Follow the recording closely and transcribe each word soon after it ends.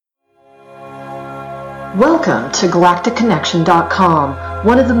Welcome to GalacticConnection.com,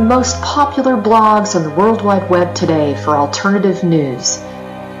 one of the most popular blogs on the World Wide Web today for alternative news.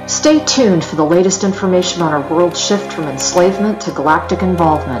 Stay tuned for the latest information on our world shift from enslavement to galactic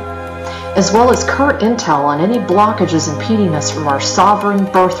involvement, as well as current intel on any blockages impeding us from our sovereign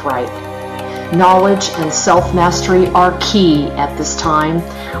birthright. Knowledge and self-mastery are key at this time.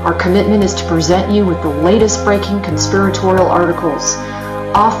 Our commitment is to present you with the latest breaking conspiratorial articles,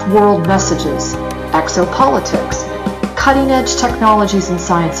 off-world messages, exopolitics, cutting-edge technologies and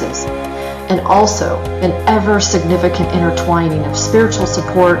sciences, and also an ever-significant intertwining of spiritual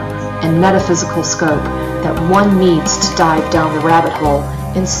support and metaphysical scope that one needs to dive down the rabbit hole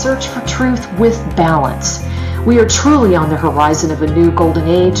in search for truth with balance. We are truly on the horizon of a new golden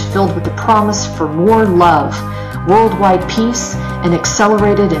age filled with the promise for more love, worldwide peace, and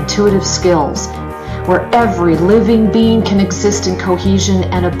accelerated intuitive skills, where every living being can exist in cohesion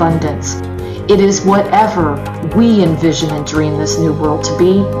and abundance. It is whatever we envision and dream this new world to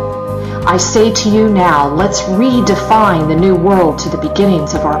be. I say to you now, let's redefine the new world to the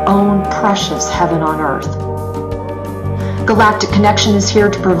beginnings of our own precious heaven on earth. Galactic Connection is here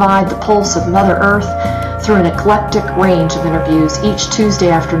to provide the pulse of Mother Earth through an eclectic range of interviews each Tuesday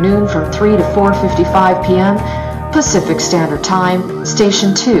afternoon from 3 to 4:55 p.m. Pacific Standard Time,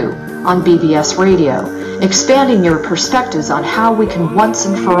 Station 2 on BBS Radio, expanding your perspectives on how we can once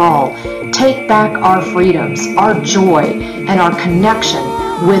and for all take back our freedoms, our joy, and our connection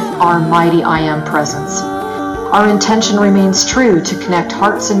with our mighty I Am presence. Our intention remains true to connect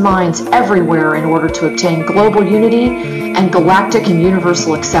hearts and minds everywhere in order to obtain global unity and galactic and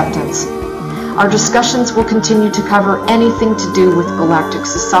universal acceptance. Our discussions will continue to cover anything to do with galactic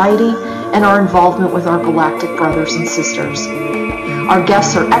society and our involvement with our galactic brothers and sisters. Our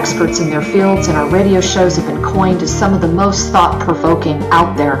guests are experts in their fields, and our radio shows have been coined as some of the most thought-provoking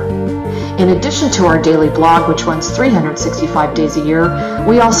out there. In addition to our daily blog, which runs 365 days a year,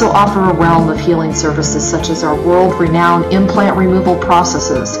 we also offer a realm of healing services such as our world-renowned implant removal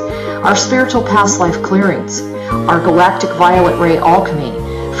processes, our spiritual past life clearings, our galactic violet ray alchemy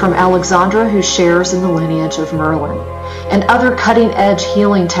from Alexandra, who shares in the lineage of Merlin, and other cutting-edge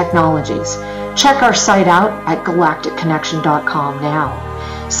healing technologies. Check our site out at GalacticConnection.com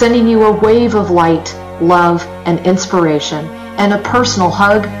now, sending you a wave of light, love, and inspiration, and a personal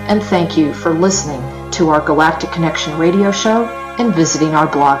hug and thank you for listening to our Galactic Connection radio show and visiting our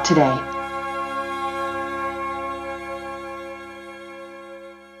blog today.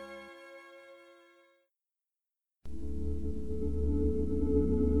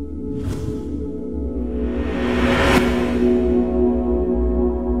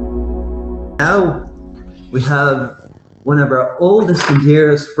 Now we have one of our oldest and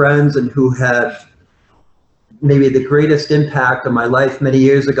dearest friends, and who had maybe the greatest impact on my life many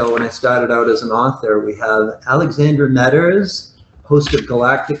years ago when I started out as an author. We have Alexandra Metters, host of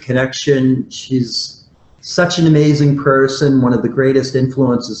Galactic Connection. She's such an amazing person, one of the greatest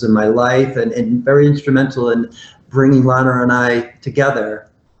influences in my life, and very instrumental in bringing Lana and I together.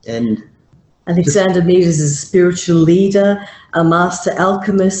 And Alexandra Metters is a spiritual leader, a master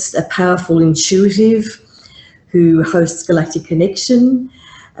alchemist, a powerful intuitive who hosts Galactic Connection,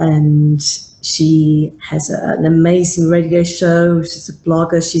 and she has an amazing radio show. She's a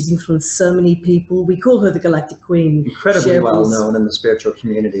blogger. She's influenced so many people. We call her the Galactic Queen. Incredibly well known in the spiritual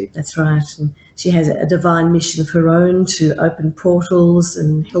community. That's right. And she has a divine mission of her own to open portals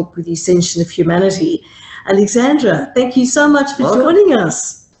and help with the ascension of humanity. Alexandra, thank you so much for joining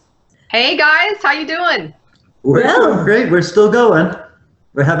us. Hey guys, how you doing? We're doing great. We're still going.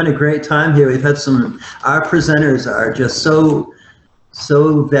 We're having a great time here. We've had our presenters are just so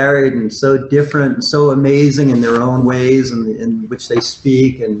varied and so different and so amazing in their own ways, and in which they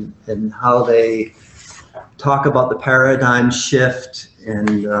speak and how they talk about the paradigm shift.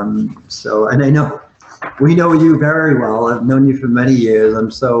 And and I know we know you very well. I've known you for many years.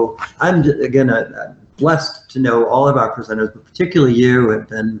 I'm again blessed to know all of our presenters, but particularly you have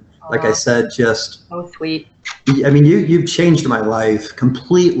been, like I said, just so sweet. I mean, you've changed my life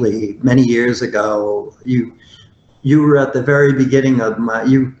completely many years ago. You were at the very beginning of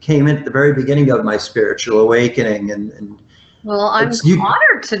you came in at the very beginning of my spiritual awakening, and well, I'm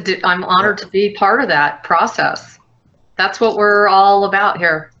honored to be part of that process. That's what we're all about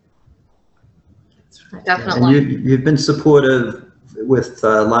here. Definitely. And you've been supportive with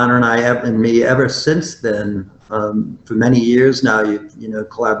Lana and I and me ever since then. For many years now, you've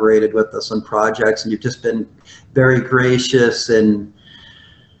collaborated with us on projects, and you've just been very gracious in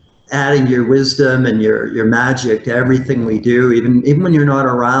adding your wisdom and your magic to everything we do. Even when you're not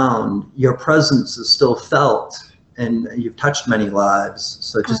around, your presence is still felt, and you've touched many lives.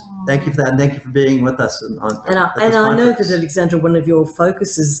 So just thank you for that, and thank you for being with us. And I know that, Alexandra, one of your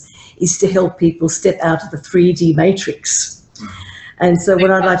focuses is to help people step out of the 3D matrix. And so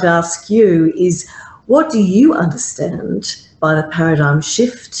what I'd like to ask you is, what do you understand by the paradigm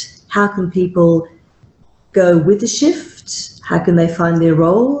shift? How can people go with the shift? How can they find their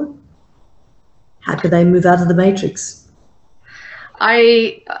role? How can they move out of the matrix?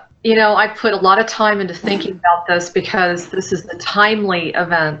 I put a lot of time into thinking about this because this is the timely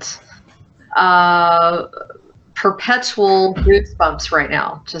event. Perpetual goosebumps right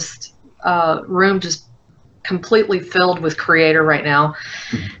now. Just room just completely filled with creator right now.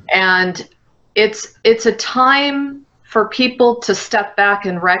 And it's a time for people to step back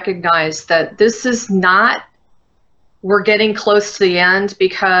and recognize that this is not, we're getting close to the end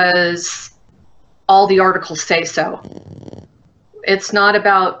because all the articles say so. It's not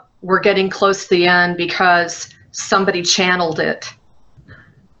about we're getting close to the end because somebody channeled it.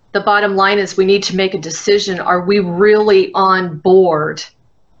 The bottom line is we need to make a decision. Are we really on board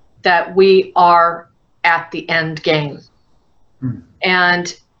that we are at the end game?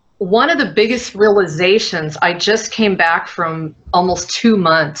 And one of the biggest realizations, I just came back from almost 2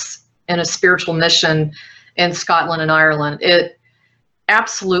 months in a spiritual mission in Scotland and Ireland. It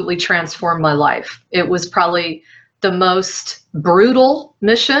absolutely transformed my life. It was probably the most brutal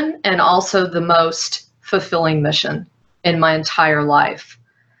mission and also the most fulfilling mission in my entire life.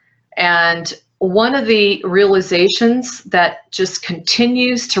 And one of the realizations that just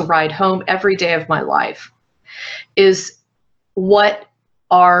continues to ride home every day of my life is, what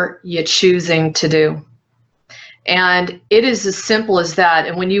are you choosing to do? And it is as simple as that.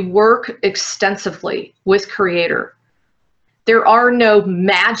 And when you work extensively with Creator, there are no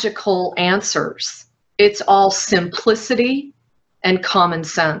magical answers. It's all simplicity and common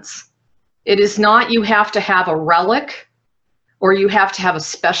sense. It is not you have to have a relic or you have to have a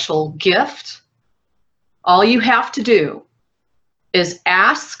special gift. All you have to do is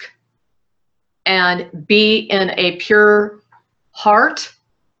ask and be in a pure heart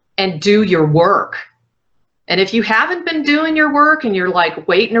and do your work. And if you haven't been doing your work and you're like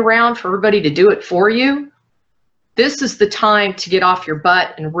waiting around for everybody to do it for you, this is the time to get off your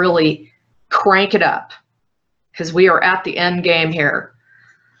butt and really crank it up, because we are at the end game here.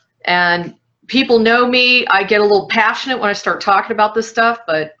 And people know me, I get a little passionate when I start talking about this stuff,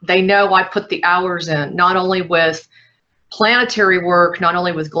 but they know I put the hours in, not only with planetary work, not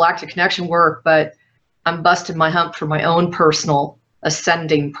only with Galactic Connection work, but I'm busting my hump for my own personal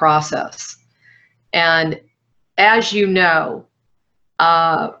ascending process. And as you know,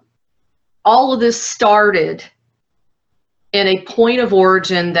 all of this started in a point of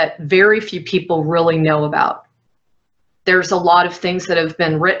origin that very few people really know about. There's a lot of things that have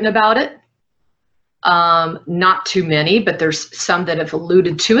been written about it. Not too many, but there's some that have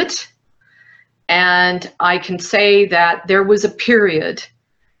alluded to it. And I can say that there was a period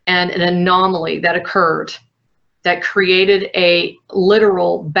and an anomaly that occurred that created a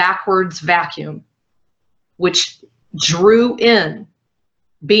literal backwards vacuum, which drew in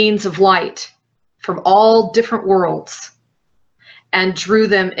beings of light from all different worlds and drew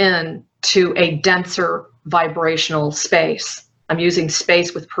them in to a denser vibrational space. I'm using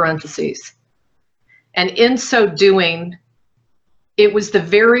space with parentheses. And in so doing, it was the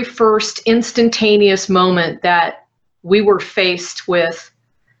very first instantaneous moment that we were faced with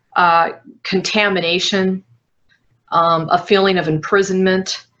contamination, a feeling of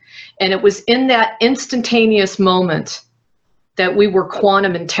imprisonment. And it was in that instantaneous moment that we were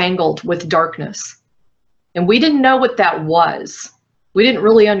quantum entangled with darkness. And we didn't know what that was. We didn't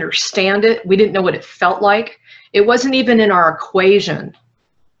really understand it. We didn't know what it felt like. It wasn't even in our equation.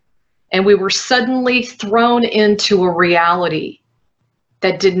 And we were suddenly thrown into a reality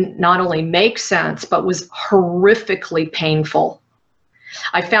that didn't not only make sense, but was horrifically painful.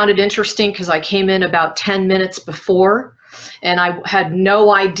 I found it interesting because I came in about 10 minutes before, and I had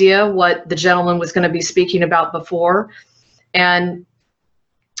no idea what the gentleman was going to be speaking about before. And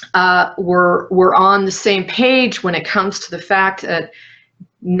we're on the same page when it comes to the fact that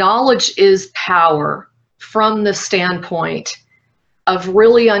knowledge is power, from the standpoint of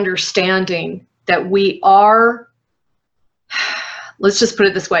really understanding that we are, let's just put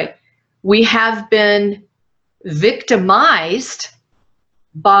it this way, we have been victimized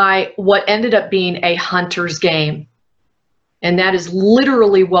by what ended up being a hunter's game. And that is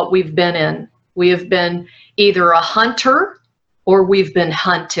literally what we've been in. We have been either a hunter or we've been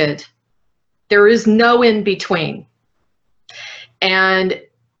hunted. There is no in between. And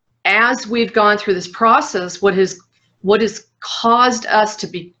as we've gone through this process, what has caused us to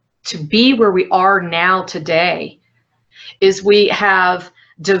be where we are now today is we have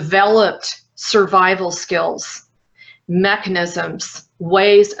developed survival skills, mechanisms,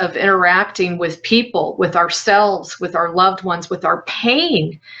 ways of interacting with people, with ourselves, with our loved ones, with our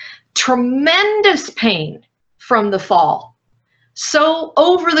pain, tremendous pain from the fall. So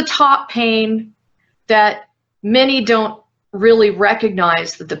over the top pain that many don't really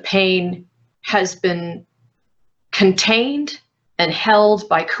recognize that the pain has been contained and held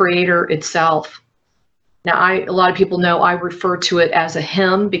by Creator itself. Now, a lot of people know I refer to it as a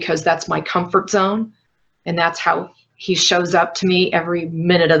him because that's my comfort zone, and that's how he shows up to me every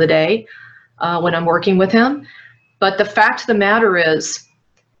minute of the day when I'm working with him. But the fact of the matter is,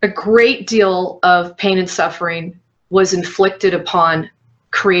 a great deal of pain and suffering was inflicted upon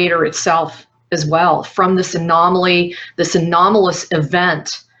Creator itself as well from this anomaly, this anomalous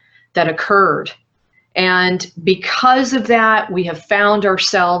event that occurred. And because of that, we have found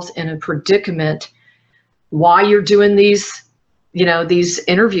ourselves in a predicament. Why you're doing these, these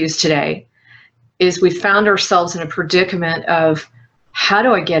interviews today is we found ourselves in a predicament of, how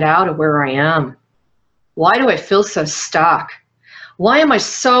do I get out of where I am? Why do I feel so stuck? Why am I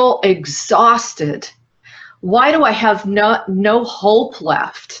so exhausted? Why do I have no hope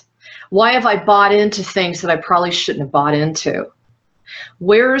left? Why have I bought into things that I probably shouldn't have bought into?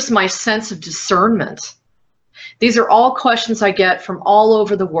 Where's my sense of discernment? These are all questions I get from all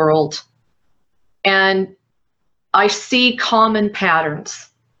over the world. And I see common patterns.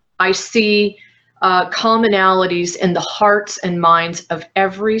 I see commonalities in the hearts and minds of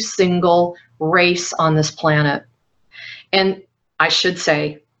every single race on this planet. And I should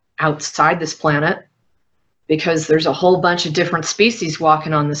say outside this planet, because there's a whole bunch of different species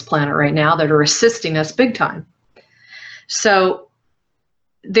walking on this planet right now that are assisting us big time. So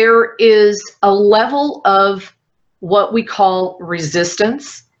there is a level of what we call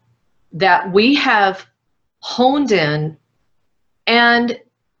resistance that we have honed in and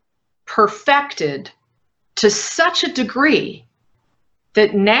perfected to such a degree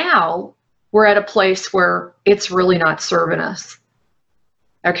that now we're at a place where it's really not serving us.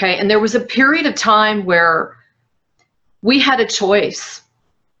 Okay, and there was a period of time where we had a choice.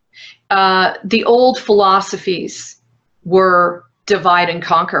 The old philosophies were divide and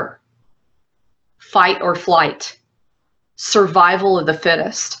conquer, fight or flight, survival of the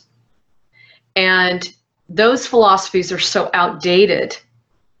fittest. And those philosophies are so outdated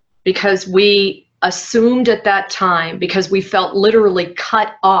because we assumed at that time, because we felt literally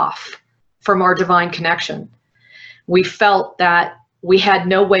cut off from our divine connection, we felt that we had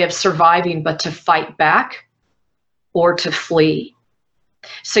no way of surviving but to fight back or to flee.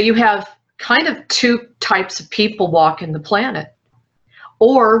 So you have kind of two types of people walking the planet.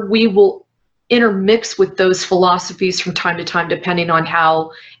 Or we will intermix with those philosophies from time to time, depending on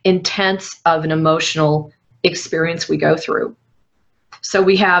how intense of an emotional experience we go through. So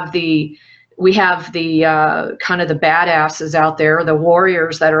we have the kind of the badasses out there, the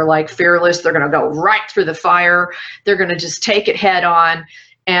warriors that are like fearless. They're going to go right through the fire. They're going to just take it head on.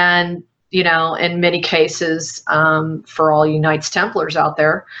 And, in many cases, for all you Knights Templars out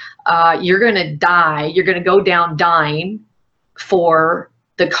there, you're going to die. You're going to go down dying for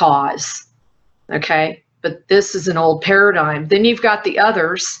the cause. Okay. But this is an old paradigm. Then you've got the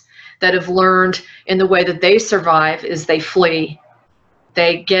others that have learned in the way that they survive is they flee.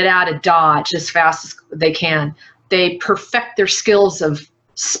 They get out of Dodge as fast as they can. They perfect their skills of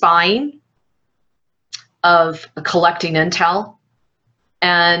spying, of collecting intel,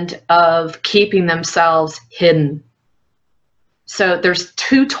 and of keeping themselves hidden. So there's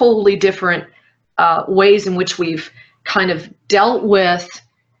two totally different ways in which we've kind of dealt with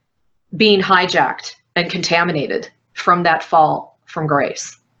being hijacked and contaminated from that fall from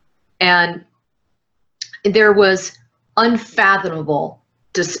grace. And there was unfathomable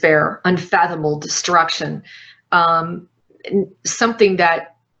despair, unfathomable destruction, something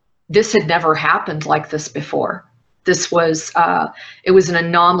that this had never happened like this before. This was, it was an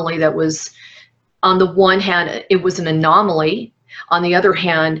anomaly that was, on the one hand, it was an anomaly. On the other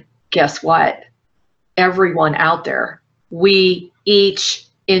hand, guess what? Everyone out there, we each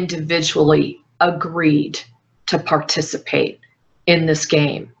individually agreed to participate in this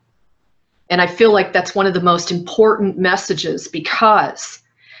game. And I feel like that's one of the most important messages because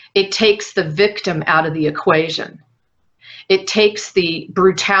it takes the victim out of the equation. It takes the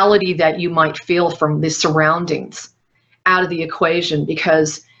brutality that you might feel from the surroundings out of the equation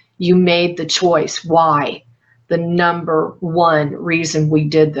because you made the choice. Why? The number one reason we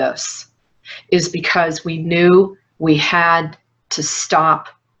did this is because we knew we had to stop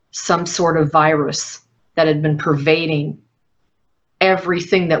some sort of virus that had been pervading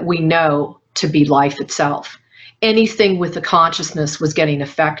everything that we know to be life itself. anything with the consciousness was getting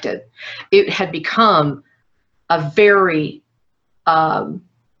affected. It had become a very, I'm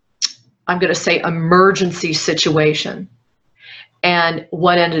going to say, emergency situation. And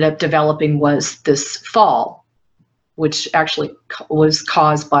what ended up developing was this fall, which actually was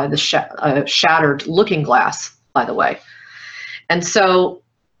caused by the shattered looking glass, by the way. And so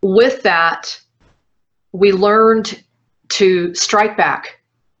with that, we learned to strike back,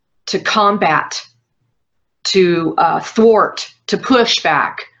 to combat, to thwart, to push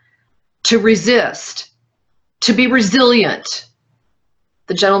back, to resist, to be resilient.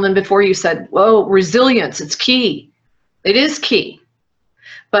 The gentleman before you said, whoa, resilience, it's key. It is key.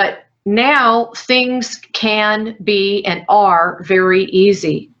 But now things can be and are very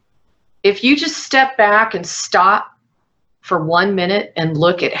easy. If you just step back and stop for 1 minute and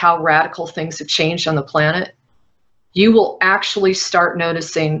look at how radical things have changed on the planet, you will actually start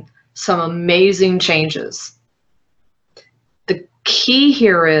noticing some amazing changes. The key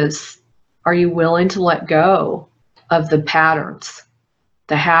here is, are you willing to let go of the patterns,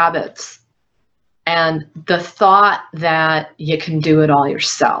 the habits, and the thought that you can do it all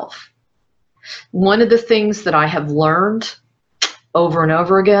yourself? One of the things that I have learned over and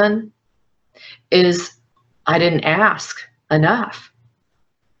over again is I didn't ask enough.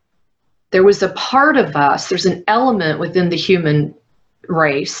 There was a part of us, there's an element within the human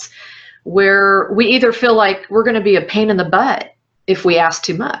race where we either feel like we're going to be a pain in the butt if we ask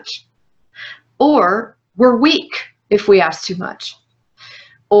too much, or we're weak if we ask too much,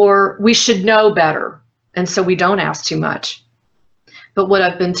 or we should know better, and so we don't ask too much. But what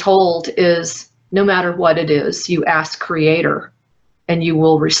I've been told is, no matter what it is, you ask Creator and you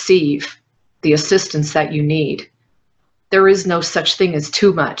will receive the assistance that you need. There is no such thing as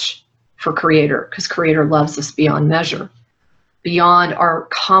too much for Creator, because Creator loves us beyond measure, beyond our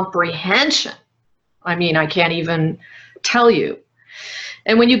comprehension. I mean, I can't even tell you.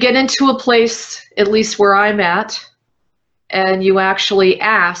 And when you get into a place, at least where I'm at, and you actually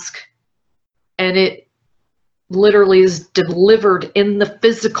ask, and it literally is delivered in the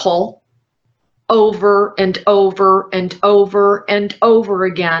physical over and over and over and over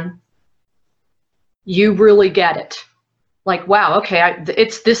again, you really get it. Like, wow, okay,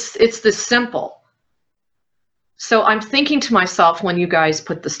 it's this simple. So I'm thinking to myself, when you guys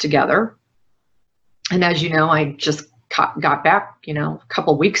put this together, and as you know, I just got back, a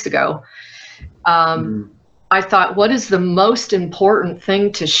couple weeks ago. I thought, what is the most important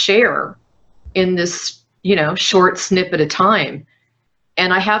thing to share in this, short snippet of time?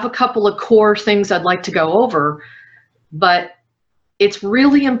 And I have a couple of core things I'd like to go over, but it's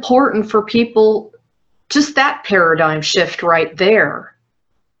really important for people, just that paradigm shift right there,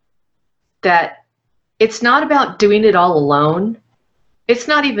 that it's not about doing it all alone. It's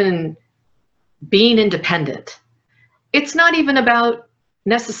not even being independent. It's not even about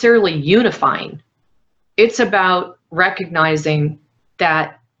necessarily unifying. It's about recognizing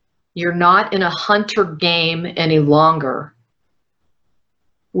that you're not in a hunter game any longer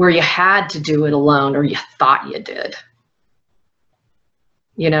where you had to do it alone or you thought you did.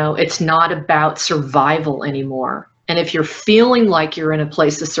 It's not about survival anymore. And if you're feeling like you're in a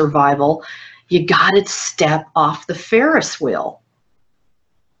place of survival, you got to step off the Ferris wheel.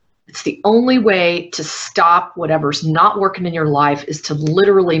 It's the only way to stop whatever's not working in your life, is to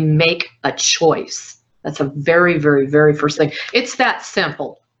literally make a choice. That's a very, very, very first thing. It's that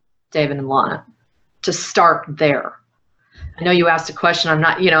simple, David and Lana, to start there. I know you asked a question. I'm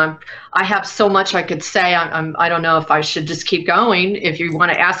not, I have so much I could say. I don't know if I should just keep going, if you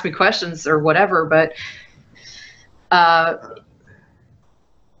want to ask me questions or whatever, but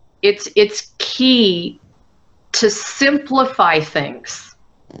it's key to simplify things.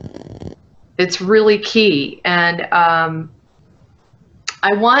 It's really key. And I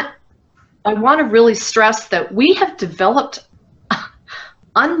want to really stress that we have developed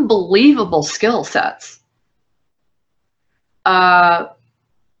unbelievable skill sets. Are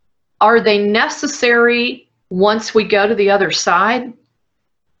they necessary once we go to the other side?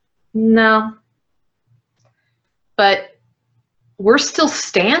 No. But we're still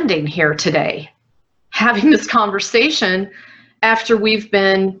standing here today having this conversation after we've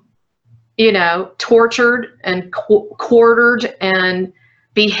been, tortured and quartered and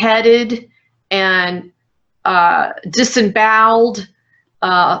beheaded and disemboweled,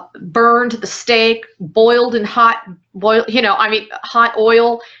 burned at the stake, boiled in hot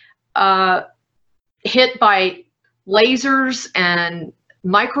oil, hit by lasers and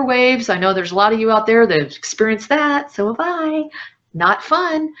microwaves. I know there's a lot of you out there that have experienced that. So have I. Not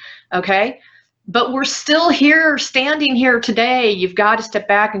fun. Okay. But we're still here, standing here today. You've got to step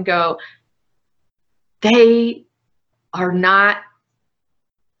back and go, they are not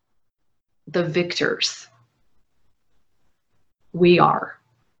the victors. We are.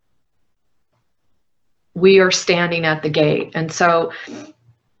 We are standing at the gate. And so,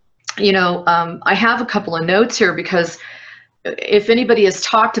 you know, I have a couple of notes here, because if anybody has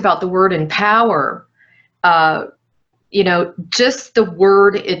talked about the word empower, you know, just the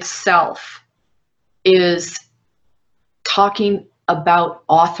word itself is talking about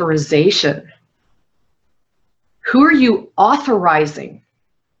authorization. Who are you authorizing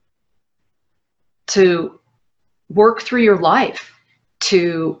to work through your life,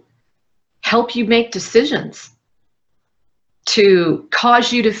 to help you make decisions, to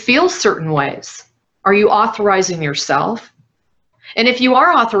cause you to feel certain ways? Are you authorizing yourself? And if you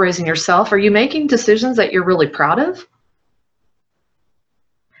are authorizing yourself, are you making decisions that you're really proud of?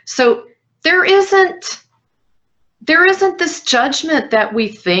 So there isn't this judgment that we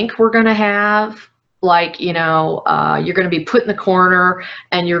think we're going to have, like, you know, you're going to be put in the corner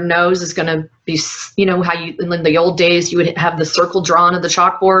and your nose is going to be, you know, how you, in the old days, you would have the circle drawn on the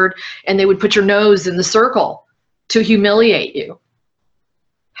chalkboard and they would put your nose in the circle to humiliate you.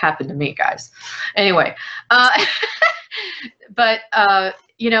 Happened to me, guys. Anyway, but,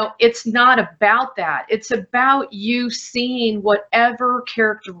 you know, it's not about that. It's about you seeing whatever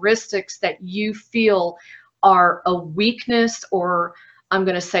characteristics that you feel are a weakness, or I'm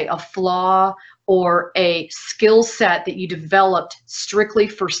going to say a flaw, or a skill set that you developed strictly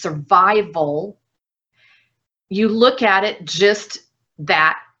for survival. You look at it just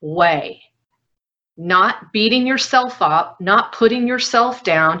that way. Not beating yourself up, not putting yourself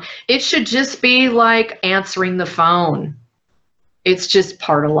down. It should just be like answering the phone. It's just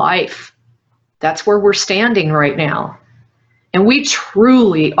part of life. That's where we're standing right now. And we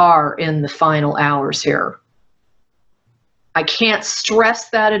truly are in the final hours here. I can't stress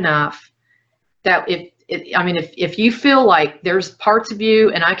that enough, that if you feel like there's parts of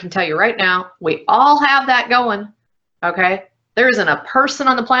you, and I can tell you right now, we all have that going, okay? There isn't a person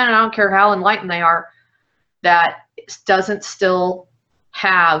on the planet, I don't care how enlightened they are, that doesn't still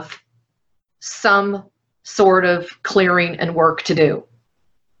have some sort of clearing and work to do.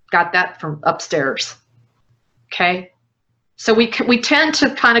 Got that from upstairs, okay? So we tend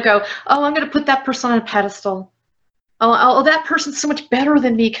to kind of go, oh, I'm going to put that person on a pedestal. Oh, that person's so much better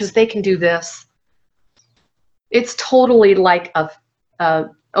than me because they can do this. It's totally like a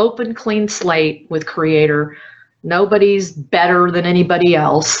open, clean slate with Creator. Nobody's better than anybody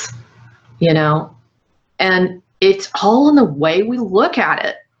else, you know? And it's all in the way we look at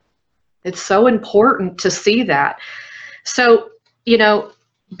it. It's so important to see that. So, you know,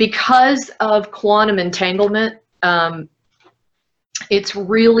 because of quantum entanglement, it's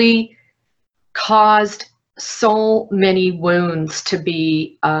really caused so many wounds to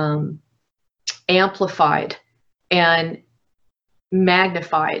be amplified and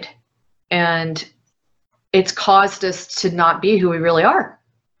magnified, and it's caused us to not be who we really are.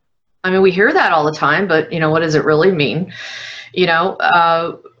 I mean, we hear that all the time, but you know, what does it really mean? You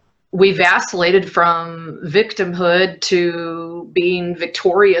know, we vacillated from victimhood to being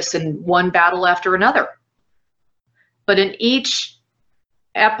victorious in one battle after another. But in each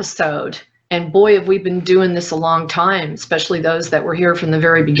episode, and boy, have we been doing this a long time, especially those that were here from the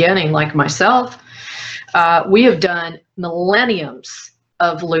very beginning, like myself, we have done millenniums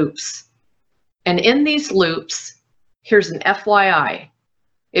of loops. And in these loops, here's an FYI.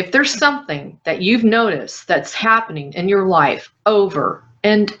 If there's something that you've noticed that's happening in your life over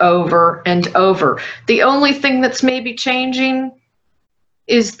and over and over, the only thing that's maybe changing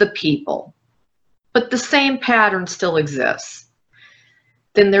is the people, but the same pattern still exists,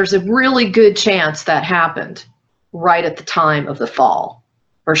 then there's a really good chance that happened right at the time of the fall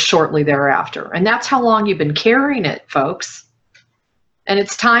or shortly thereafter. And that's how long you've been carrying it, folks. And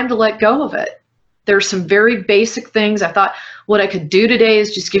it's time to let go of it. There's some very basic things. I thought what I could do today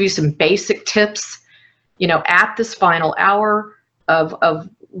is just give you some basic tips, you know, at this final hour of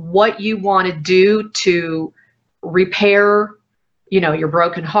what you want to do to repair, you know, your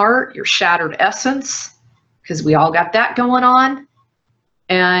broken heart, your shattered essence, because we all got that going on.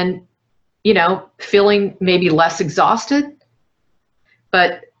 And, you know, feeling maybe less exhausted.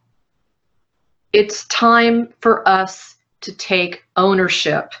 But it's time for us to take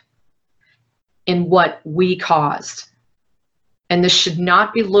ownership in what we caused. And this should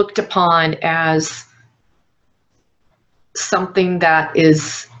not be looked upon as something that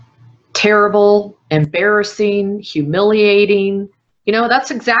is terrible, embarrassing, humiliating. You know,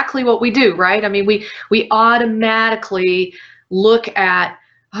 that's exactly what we do, right? I mean, we automatically look at,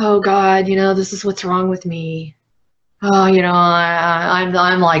 oh God, you know, this is what's wrong with me. Oh, you know,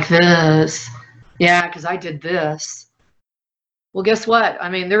 I'm like this. Yeah, because I did this. Well, guess what? I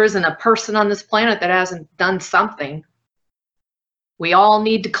mean, there isn't a person on this planet that hasn't done something. We all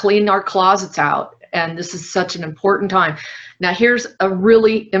need to clean our closets out, and this is such an important time. Now, here's a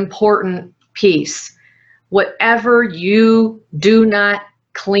really important piece. Whatever you do not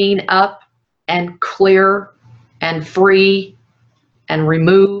clean up and clear and free and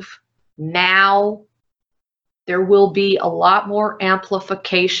remove now, there will be a lot more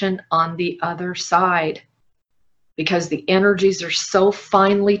amplification on the other side, because the energies are so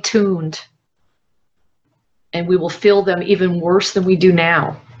finely tuned, and we will feel them even worse than we do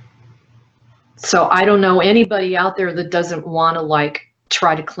now. So I don't know anybody out there that doesn't want to like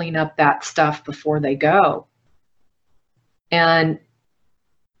try to clean up that stuff before they go. And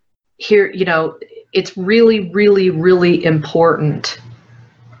here, you know, it's really, really, really important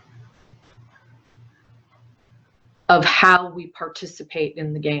of how we participate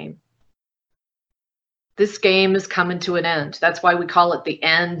in the game. This game is coming to an end. That's why we call it the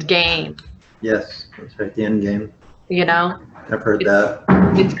end game. Yes, that's right, the end game. You know? I've heard that.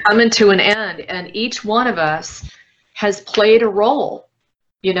 It's coming to an end, and each one of us has played a role.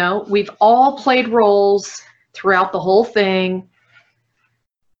 You know, we've all played roles throughout the whole thing,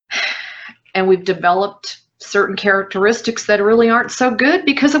 and we've developed certain characteristics that really aren't so good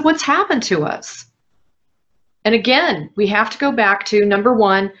because of what's happened to us. And again, we have to go back to number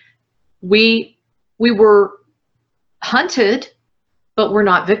one, we were hunted, but we're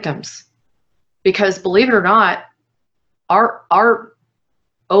not victims. Because believe it or not, our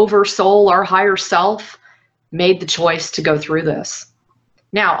oversoul, our higher self, made the choice to go through this.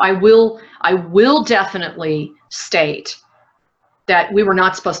 Now, I will definitely state that we were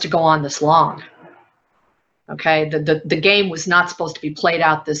not supposed to go on this long. Okay, the game was not supposed to be played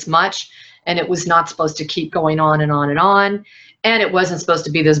out this much, and it was not supposed to keep going on and on and on, and it wasn't supposed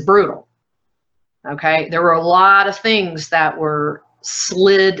to be this brutal. Okay, there were a lot of things that were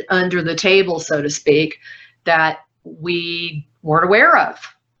slid under the table, so to speak, that we weren't aware of.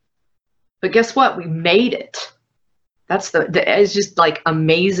 But guess what? We made it. That's it's just like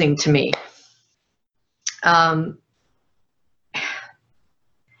amazing to me.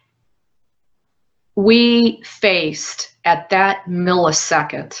 We faced at that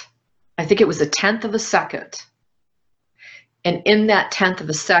millisecond, I think it was a 1/10 of a second. And in that 1/10 of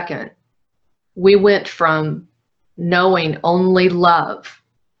a second, we went from knowing only love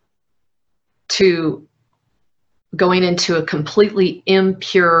to going into a completely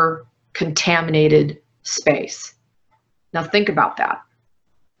impure, contaminated space. Now think about that.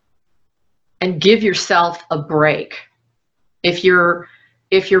 And give yourself a break. If you're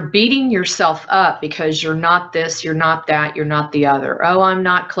beating yourself up because you're not this, you're not that, you're not the other. Oh, I'm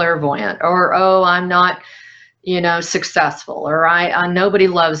not clairvoyant, or oh, I'm not, you know, successful, or I nobody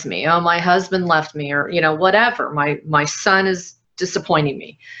loves me. Oh, my husband left me, or you know, whatever. My son is disappointing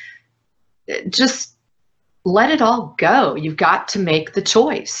me. Just let it all go. You've got to make the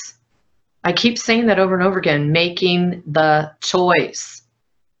choice. I keep saying that over and over again, making the choice.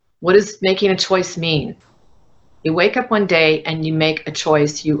 What does making a choice mean? You wake up one day and you make a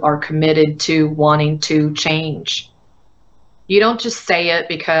choice. You are committed to wanting to change. You don't just say it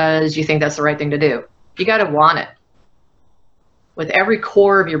because you think that's the right thing to do. You got to want it with every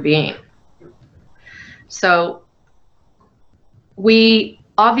core of your being. So we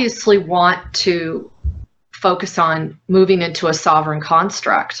obviously want to focus on moving into a sovereign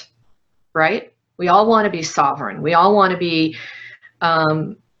construct, right? We all want to be sovereign. We all want to be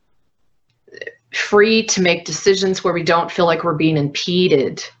free to make decisions where we don't feel like we're being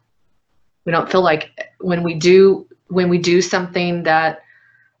impeded. We don't feel like when we do something that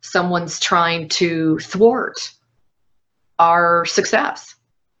someone's trying to thwart our success.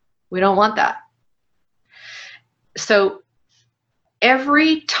 We don't want that. So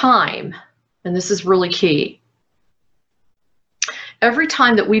every time, and this is really key, every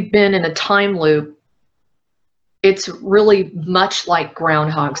time that we've been in a time loop, it's really much like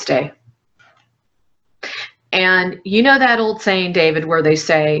Groundhog's Day. And you know that old saying, David, where they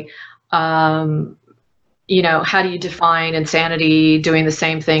say, you know, how do you define insanity, doing the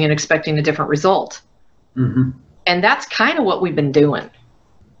same thing and expecting a different result? Mm-hmm. And that's kind of what we've been doing.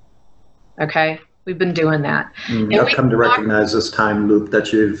 Okay? We've been doing that. I've come to recognize this time loop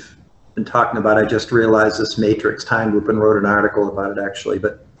that you've been talking about. I just realized this matrix time loop and wrote an article about it, actually.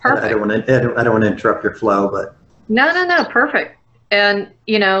 But I don't want to interrupt your flow. But no, perfect. And,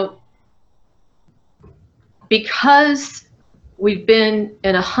 you know, because we've been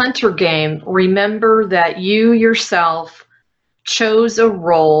in a hunter game, remember that you yourself chose a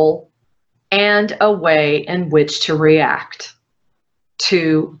role and a way in which to react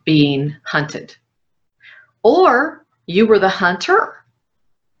to being hunted. Or You were the hunter,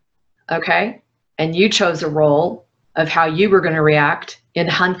 okay? And you chose a role of how you were going to react in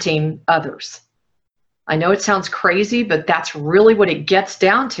hunting others. I know it sounds crazy, but that's really what it gets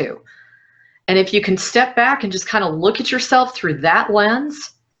down to. And if you can step back and just kind of look at yourself through that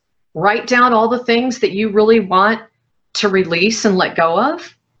lens, write down all the things that you really want to release and let go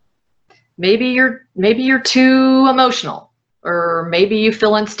of. Maybe you're too emotional, or maybe you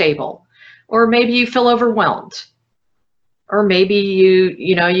feel unstable, or maybe you feel overwhelmed, or maybe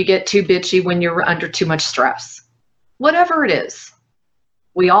you get too bitchy when you're under too much stress. Whatever it is,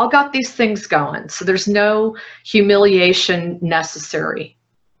 we all got these things going, so there's no humiliation necessary.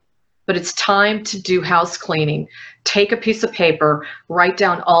 But it's time to do house cleaning. Take a piece of paper, write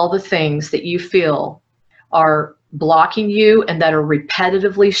down all the things that you feel are blocking you and that are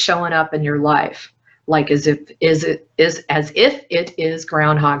repetitively showing up in your life, like as if it is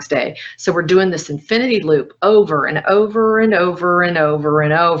Groundhog's Day. So we're doing this infinity loop over and over and over and over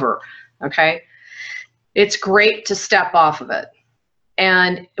and over. Okay, it's great to step off of it.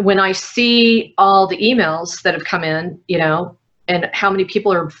 And when I see all the emails that have come in, and how many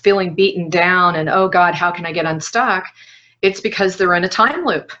people are feeling beaten down and, oh God, how can I get unstuck? It's because they're in a time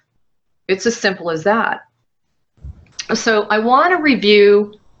loop. It's as simple as that. So I want to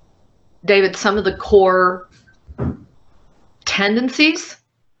review, David, some of the core tendencies,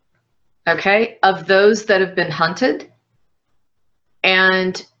 okay, of those that have been hunted.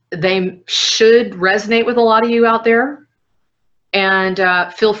 And they should resonate with a lot of you out there. And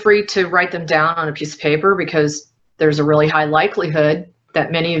feel free to write them down on a piece of paper, because there's a really high likelihood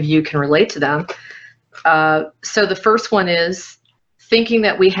that many of you can relate to them. So the first one is thinking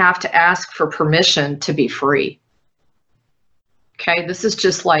that we have to ask for permission to be free. Okay, this is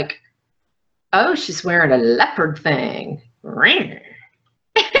just like, oh, she's wearing a leopard thing.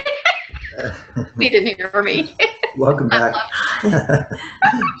 He didn't hear me. Welcome back.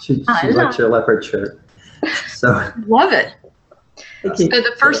 she likes your leopard shirt. So love it. So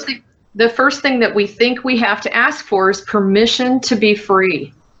the first thing that we think we have to ask for is permission to be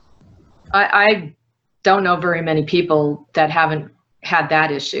free. I don't know very many people that haven't had that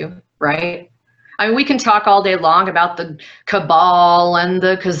issue, right? I mean, we can talk all day long about the cabal and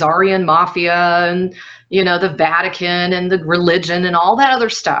the Khazarian mafia and, the Vatican and the religion and all that other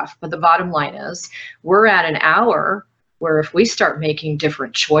stuff. But the bottom line is, we're at an hour where if we start making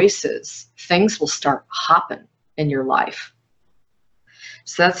different choices, things will start hopping in your life.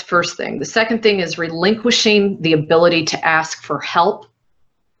 So that's the first thing. The second thing is relinquishing the ability to ask for help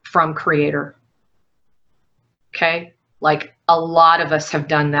from Creator. Okay? Like, a lot of us have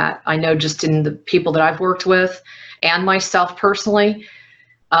done that. I know just in the people that I've worked with and myself personally,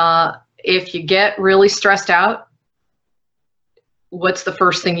 if you get really stressed out, what's the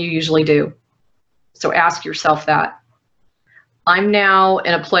first thing you usually do? So ask yourself that. I'm now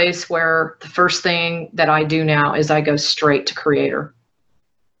in a place where the first thing that I do now is I go straight to Creator.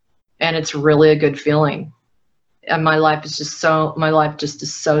 And it's really a good feeling. And my life is just so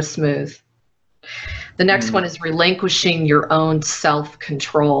smooth. The next one is relinquishing your own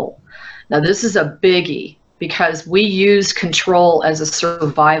self-control. Now, this is a biggie, because we use control as a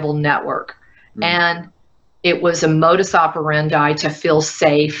survival network. And it was a modus operandi to feel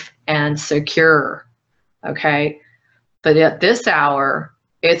safe and secure. Okay? But at this hour,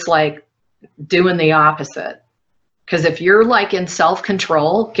 it's like doing the opposite. Because if you're like in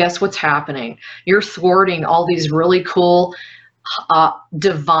self-control, guess what's happening? You're thwarting all these really cool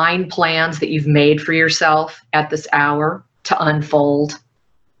divine plans that you've made for yourself at this hour to unfold,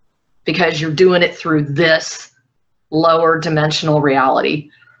 because you're doing it through this lower dimensional reality,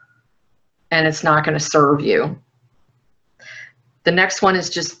 and it's not going to serve you. The next one is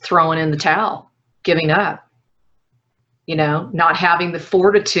just throwing in the towel, giving up, not having the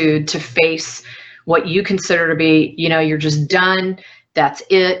fortitude to face what you consider to be, you're just done. That's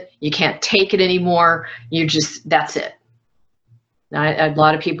it. You can't take it anymore. That's it. Now, a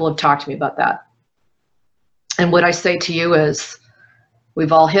lot of people have talked to me about that. And what I say to you is,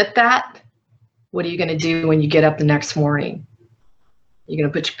 we've all hit that. What are you going to do when you get up the next morning? You're going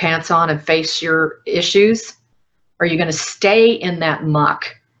to put your pants on and face your issues? Or are you going to stay in that muck,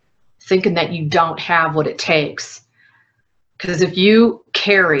 thinking that you don't have what it takes? Because if you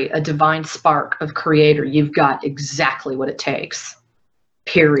carry a divine spark of Creator, you've got exactly what it takes,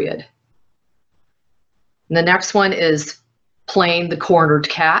 period. And the next one is playing the cornered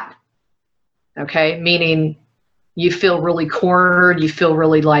cat, okay? Meaning you feel really cornered, you feel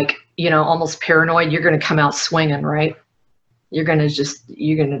really like, almost paranoid. You're going to come out swinging, right? You're going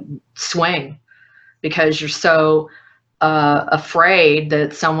to swing because you're so afraid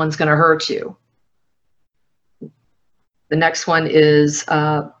that someone's going to hurt you. The next one is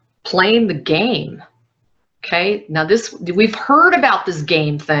playing the game. Okay, now we've heard about this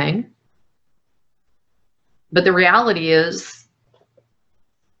game thing, but the reality is,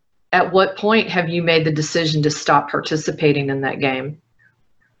 at what point have you made the decision to stop participating in that game?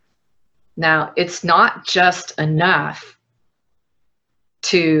 Now, it's not just enough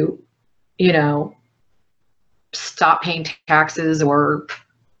to, stop paying taxes or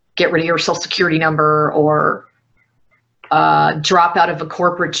get rid of your social security number or drop out of a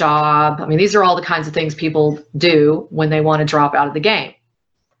corporate job. I mean, these are all the kinds of things people do when they want to drop out of the game.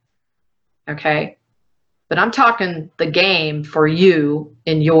 Okay? But I'm talking the game for you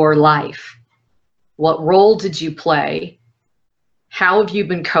in your life. What role did you play? How have you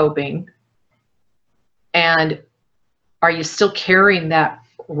been coping? And are you still carrying that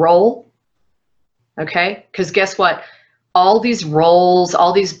role? Okay? Because guess what? All these roles,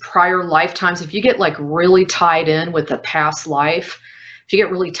 all these prior lifetimes, if you get like really tied in with a past life, if you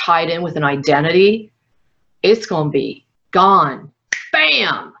get really tied in with an identity, it's going to be gone.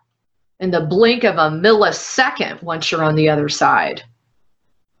 Bam! In the blink of a millisecond once you're on the other side.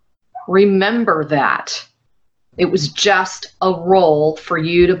 Remember that. It was just a role for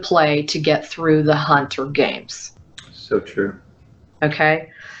you to play to get through the hunter games. So true. Okay.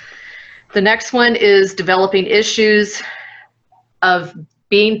 The next one is developing issues of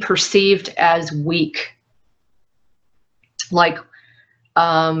being perceived as weak. Like,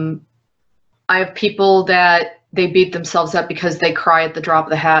 I have people that they beat themselves up because they cry at the drop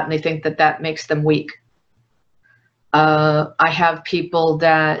of the hat and they think that that makes them weak. I have people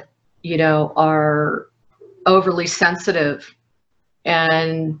that, are overly sensitive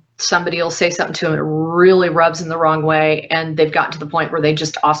and somebody will say something to them, it really rubs them the wrong way, and they've gotten to the point where they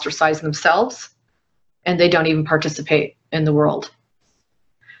just ostracize themselves and they don't even participate in the world.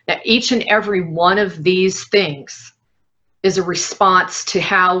 Now, each and every one of these things is a response to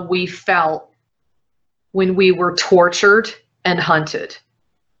how we felt when we were tortured and hunted.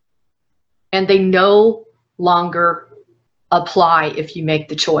 And they no longer apply if you make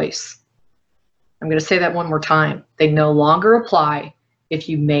the choice. I'm going to say that one more time. They no longer apply if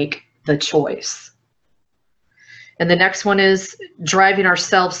you make the choice. And the next one is driving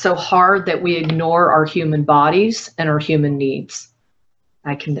ourselves so hard that we ignore our human bodies and our human needs.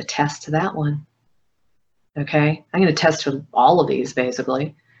 I can attest to that one. Okay? I can attest to all of these,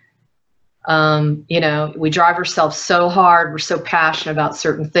 basically. We drive ourselves so hard, we're so passionate about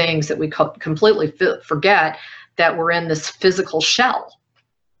certain things that we completely forget that we're in this physical shell.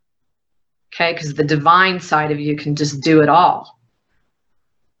 Okay? Because the divine side of you can just do it all.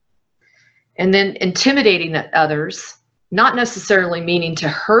 And then intimidating others, not necessarily meaning to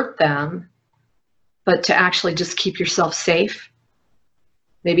hurt them, but to actually just keep yourself safe.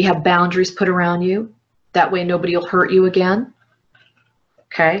 Maybe have boundaries put around you. That way nobody will hurt you again.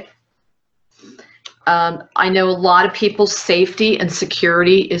 Okay? I know a lot of people's safety and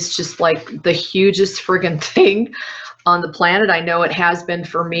security is just like the hugest friggin' thing on the planet. I know it has been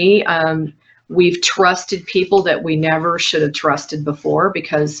for me. We've trusted people that we never should have trusted before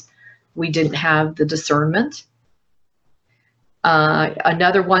because we didn't have the discernment.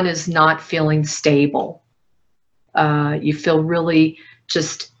 Another one is not feeling stable. You feel really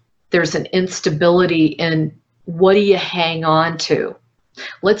just, there's an instability in what do you hang on to?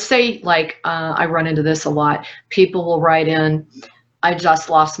 Let's say, like, I run into this a lot. People will write in, I just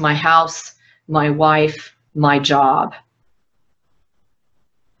lost my house, my wife, my job.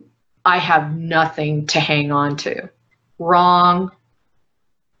 I have nothing to hang on to. Wrong.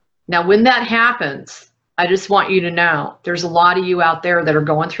 Now, when that happens, I just want you to know, there's a lot of you out there that are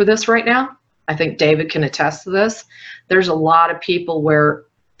going through this right now. I think David can attest to this. There's a lot of people where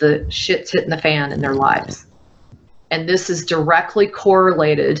the shit's hitting the fan in their lives. And this is directly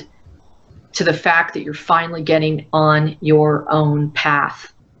correlated to the fact that you're finally getting on your own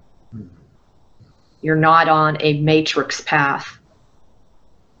path. You're not on a matrix path.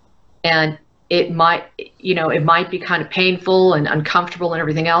 And it might be kind of painful and uncomfortable and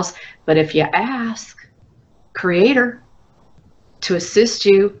everything else, but if you ask Creator to assist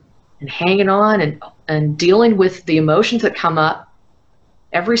you in hanging on and dealing with the emotions that come up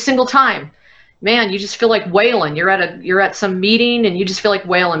every single time, man, you just feel like wailing. You're at some meeting and you just feel like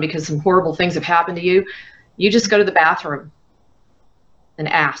wailing because some horrible things have happened to you. You just go to the bathroom and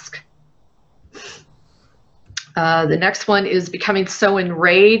ask. The next one is becoming so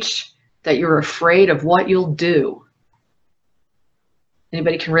enraged that you're afraid of what you'll do.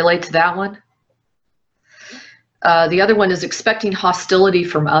 Anybody can relate to that one? The other one is expecting hostility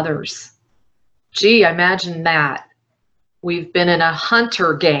from others. Gee, imagine that. We've been in a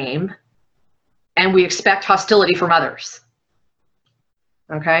hunter game and we expect hostility from others.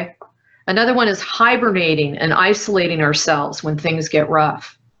 Okay? Another one is hibernating and isolating ourselves when things get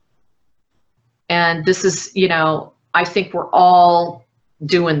rough. And this is, you know, I think we're all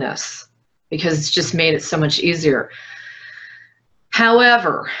doing this because it's just made it so much easier.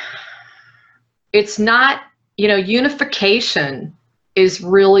 However, it's not, you know, unification is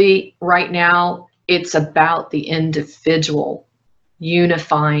really right now, it's about the individual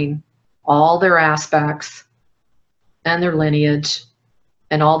unifying all their aspects and their lineage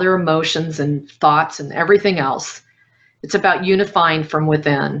and all their emotions and thoughts and everything else. It's about unifying from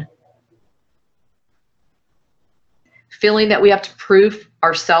within. Feeling that we have to prove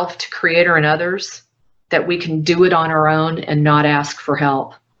ourselves to Creator and others, that we can do it on our own and not ask for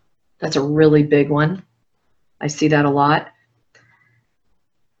help. That's a really big one. I see that a lot.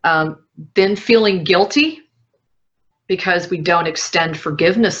 Then feeling guilty because we don't extend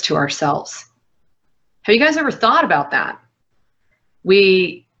forgiveness to ourselves. Have you guys ever thought about that?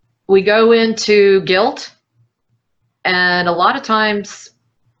 We go into guilt, and a lot of times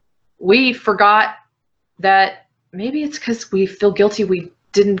we forgot that maybe it's because we feel guilty we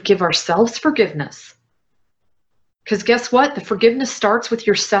didn't give ourselves forgiveness. Because guess what? The forgiveness starts with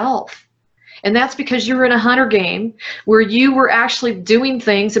yourself. And that's because you're in a hunter game where you were actually doing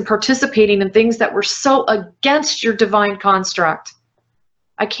things and participating in things that were so against your divine construct.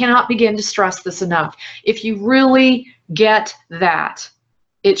 I cannot begin to stress this enough. If you really get that,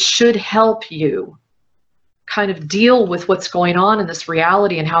 it should help you kind of deal with what's going on in this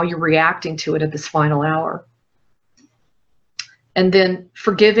reality and how you're reacting to it at this final hour. And then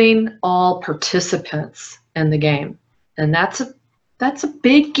forgiving all participants in the game. And that's a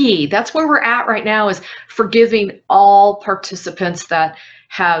biggie. That's where we're at right now, is forgiving all participants that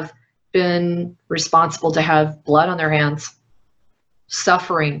have been responsible to have blood on their hands,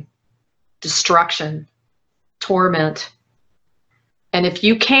 suffering, destruction, torment. And if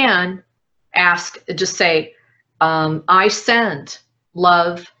you can, just say, I send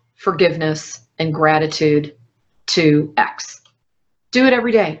love, forgiveness, and gratitude to X. Do it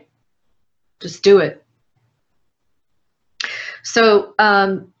every day. Just do it. So,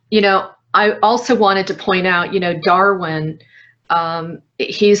 you know, I also wanted to point out, you know, Darwin,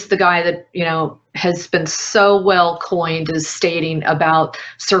 he's the guy that, you know, has been so well coined as stating about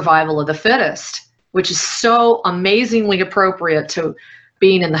survival of the fittest, which is so amazingly appropriate to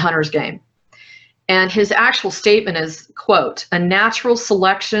being in the hunter's game. And his actual statement is, quote, a natural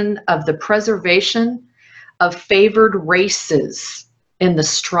selection of the preservation of favored races in the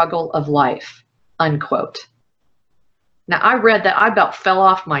struggle of life, unquote. Now, I read that, I about fell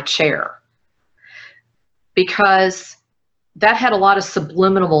off my chair because that had a lot of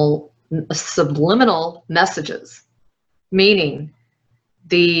subliminal messages, meaning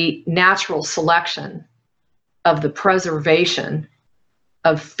the natural selection of the preservation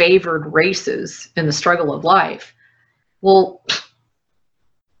of favored races in the struggle of life. Well,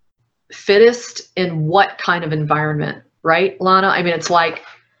 fittest in what kind of environment, right, Lana? I mean, it's like,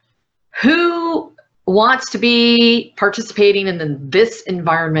 who wants to be participating in this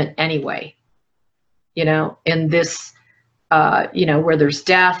environment anyway? You know, in this, you know, where there's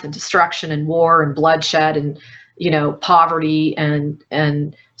death and destruction and war and bloodshed and, you know, poverty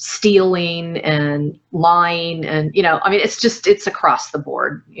and stealing and lying and, you know, I mean, it's across the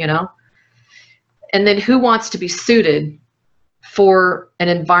board, you know. And then who wants to be suited for an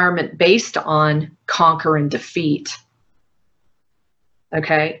environment based on conquer and defeat,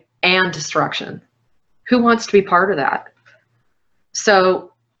 okay, and destruction? Who wants to be part of that?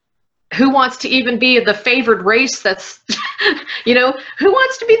 So who wants to even be the favored race that's, you know, who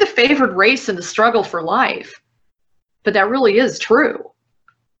wants to be the favored race in the struggle for life? But that really is true,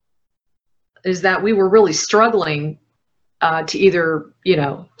 is that we were really struggling to either, you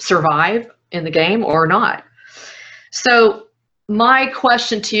know, survive in the game or not. So my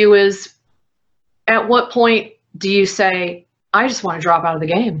question to you is, at what point do you say, I just want to drop out of the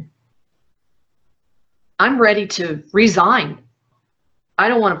game? I'm ready to resign. I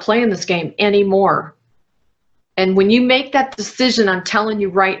don't want to play in this game anymore. And when you make that decision, I'm telling you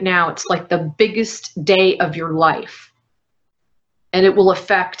right now, it's like the biggest day of your life. And it will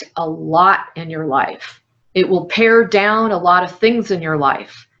affect a lot in your life. It will pare down a lot of things in your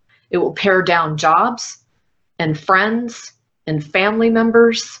life. It will pare down jobs and friends and family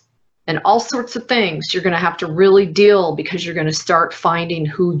members and all sorts of things you're going to have to really deal, because you're going to start finding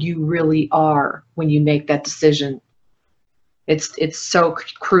who you really are when you make that decision. It's so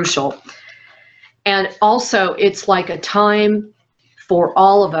crucial. And also, it's like a time for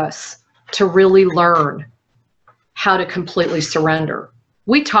all of us to really learn how to completely surrender.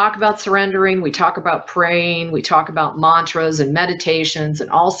 we talk about surrendering, we talk about praying, we talk about mantras and meditations and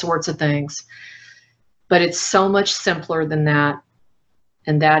all sorts of things. But it's so much simpler than that.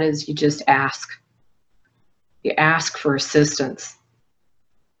 And that is, you just ask. You ask for assistance.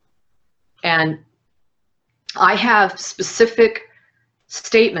 And I have specific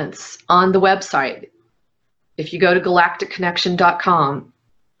statements on the website. If you go to galacticconnection.com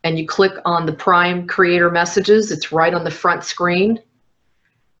and you click on the Prime Creator Messages, it's right on the front screen.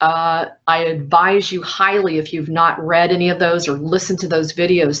 I advise you highly, if you've not read any of those or listened to those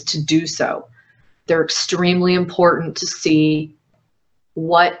videos, to do so. They're extremely important to see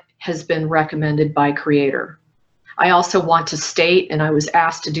what has been recommended by Creator. I also want to state, and I was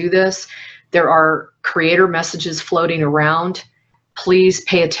asked to do this, there are Creator messages floating around. Please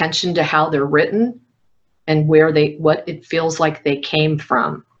pay attention to how they're written and what it feels like they came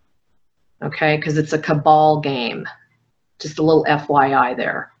from. Okay, because it's a cabal game. Just a little FYI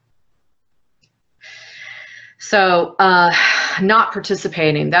there. So not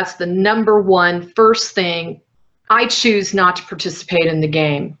participating, that's the number one first thing. I choose not to participate in the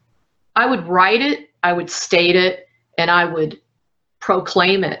game. I would write it, I would state it, and I would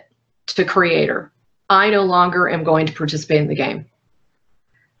proclaim it to Creator. I no longer am going to participate in the game.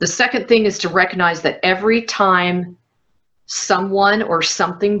 The second thing is to recognize that every time someone or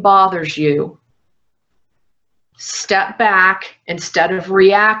something bothers you, step back instead of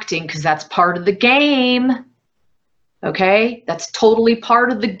reacting, because that's part of the game. Okay? That's totally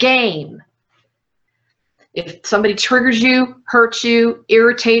part of the game. If somebody triggers you, hurts you,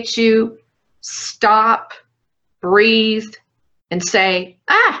 irritates you, stop, breathe, and say,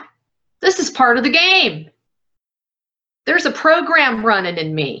 this is part of the game. There's a program running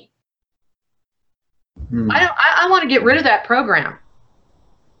in me. I want to get rid of that program.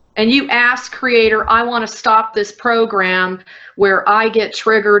 And you ask Creator, I want to stop this program where I get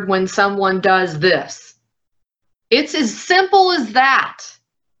triggered when someone does this. It's as simple as that.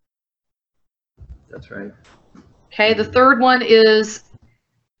 That's right. Okay, the third one is,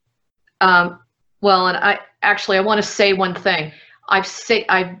 well, and I want to say one thing. I've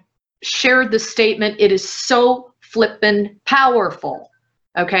shared the statement, it is so flippin' powerful,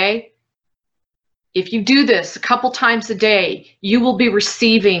 okay? If you do this a couple times a day, you will be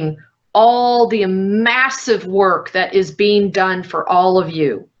receiving all the massive work that is being done for all of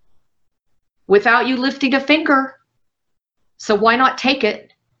you without you lifting a finger. So why not take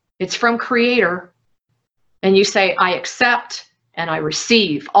it? It's from Creator. And you say, I accept and I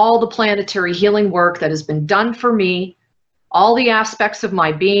receive all the planetary healing work that has been done for me, all the aspects of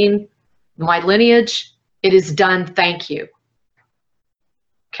my being, my lineage, it is done, thank you.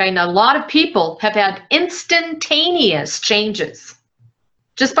 Okay, now a lot of people have had instantaneous changes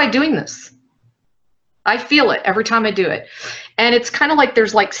just by doing this. I feel it every time I do it. And it's kind of like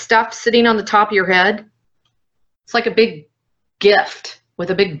there's like stuff sitting on the top of your head. It's like a big gift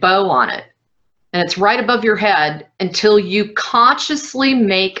with a big bow on it. And it's right above your head until you consciously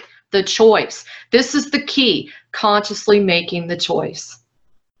make the choice. This is the key, consciously making the choice.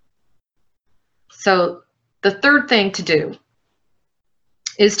 So the third thing to do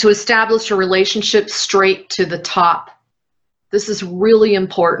is to establish a relationship straight to the top. This is really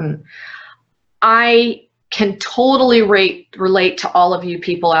important. I can totally relate to all of you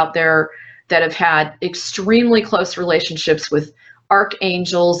people out there that have had extremely close relationships with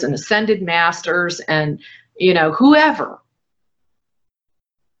archangels and ascended masters and, you know, whoever.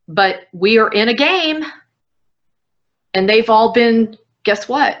 But we are in a game, and they've all been, guess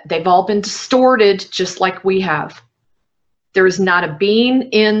what? They've all been distorted just like we have. There is not a being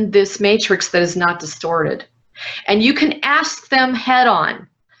in this matrix that is not distorted. And you can ask them head on.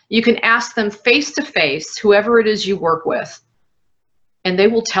 You can ask them face to face, whoever it is you work with, and they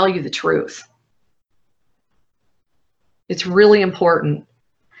will tell you the truth. It's really important.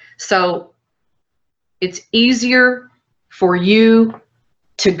 So it's easier for you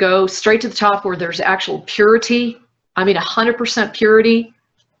to go straight to the top where there's actual purity. I mean, 100% purity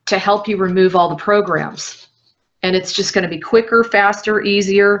to help you remove all the programs. And it's just going to be quicker, faster,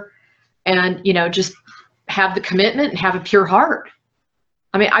 easier, and, you know, just have the commitment and have a pure heart.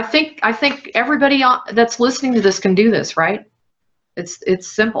 I mean, I think everybody that's listening to this can do this, right? It's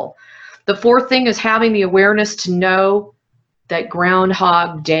simple. The fourth thing is having the awareness to know that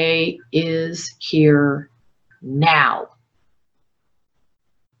Groundhog Day is here now.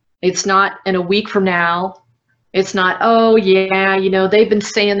 It's not in a week from now. It's not, oh yeah, you know, they've been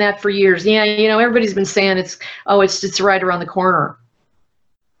saying that for years. Yeah, you know, everybody's been saying it's right around the corner.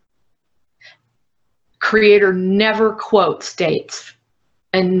 Creator never quotes dates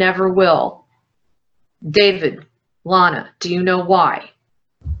and never will. David, Lana, do you know why?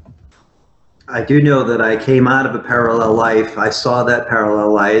 I do know that I came out of a parallel life. I saw that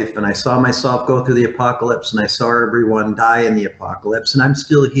parallel life, and I saw myself go through the apocalypse, and I saw everyone die in the apocalypse, and I'm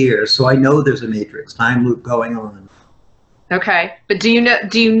still here. So I know there's a matrix time loop going on. Okay, but do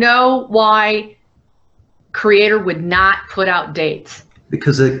you know why Creator would not put out dates?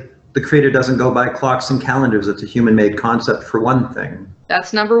 Because the Creator doesn't go by clocks and calendars. It's a human-made concept, for one thing.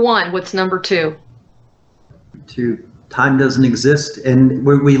 That's number one. What's number two? Time doesn't exist, and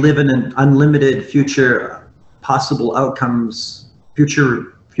we live in an unlimited future possible outcomes,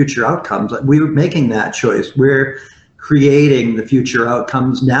 future outcomes. We're making that choice. We're creating the future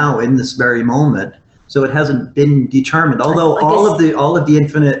outcomes now in this very moment. So it hasn't been determined. Although all of the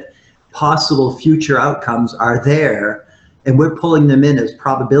infinite possible future outcomes are there, and we're pulling them in as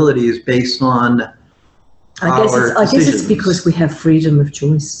probabilities based on I guess it's because we have freedom of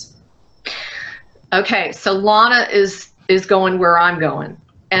choice. Okay, so Lana is going where I'm going,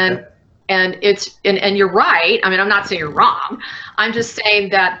 and Okay. and you're right. I mean, I'm not saying you're wrong. I'm just saying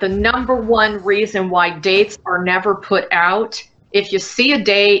that the number one reason why dates are never put out, if you see a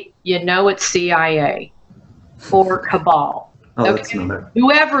date, you know it's CIA or cabal. Oh, okay? that's another.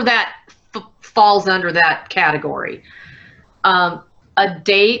 Whoever that falls under that category. A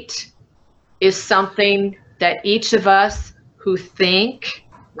date is something that each of us who think,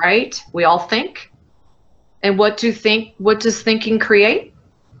 right? We all think. And what does thinking create?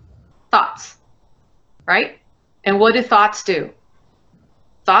 Thoughts, right? And what do thoughts do?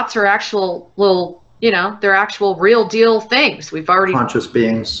 Thoughts are actual little, they're actual real deal things. We've already... Conscious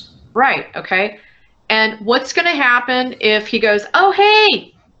beings. Right, okay. And what's going to happen if he goes, oh,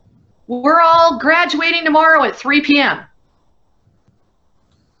 hey, we're all graduating tomorrow at 3 p.m.?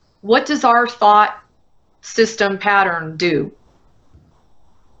 What does our thought system pattern do?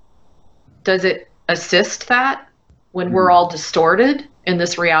 Does it assist that when we're all distorted in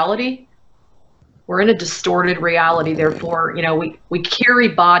this reality? We're in a distorted reality, therefore, we carry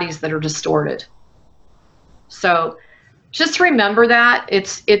bodies that are distorted. So just remember that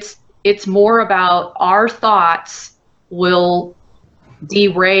it's more about our thoughts will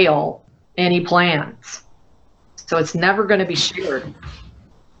derail any plans. So it's never going to be shared.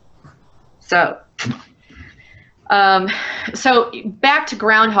 So back to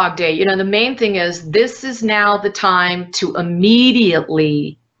Groundhog Day, the main thing is this is now the time to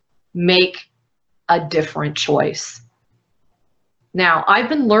immediately make a different choice. Now, I've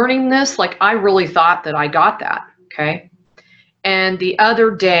been learning this, like I really thought that I got that, okay? And the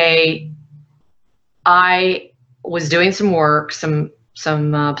other day, I was doing some work, some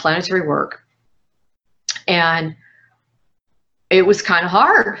planetary work, and it was kind of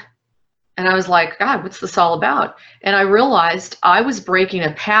hard. And I was like, God, what's this all about? And I realized I was breaking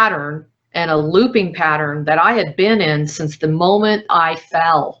a pattern and a looping pattern that I had been in since the moment I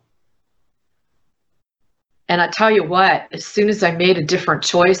fell. And I tell you what, as soon as I made a different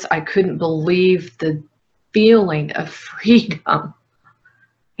choice, I couldn't believe the feeling of freedom.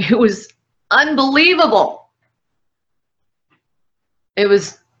 It was unbelievable. It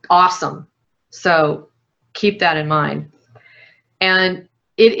was awesome. So keep that in mind. And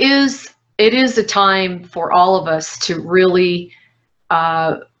it is a time for all of us to really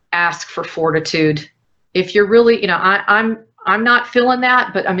ask for fortitude. If you're really, I'm not feeling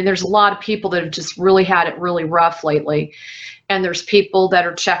that, but I mean, there's a lot of people that have just really had it really rough lately. And there's people that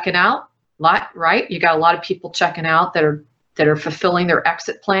are checking out, right? You got a lot of people checking out that are fulfilling their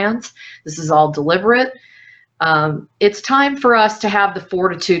exit plans. This is all deliberate. It's time for us to have the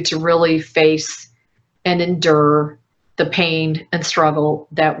fortitude to really face and endure the pain and struggle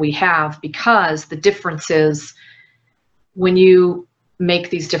that we have, because the difference is when you make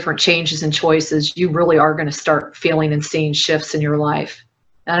these different changes and choices, you really are going to start feeling and seeing shifts in your life.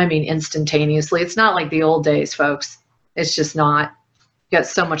 And I mean instantaneously. It's not like the old days, folks. It's just not. You got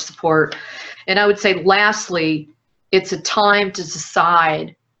so much support. And I would say lastly, it's a time to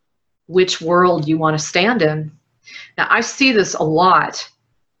decide which world you want to stand in. Now, I see this a lot,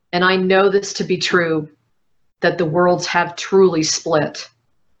 and I know this to be true, that the worlds have truly split.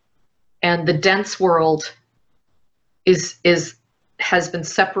 And the dense world has been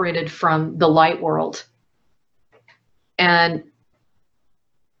separated from the light world. And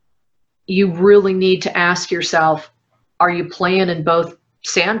you really need to ask yourself, are you playing in both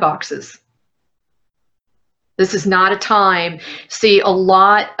sandboxes? This is not a time. See, a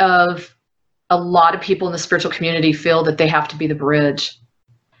lot of people in the spiritual community feel that they have to be the bridge.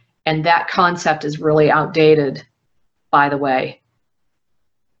 And that concept is really outdated, by the way.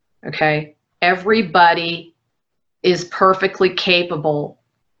 Okay? Everybody is perfectly capable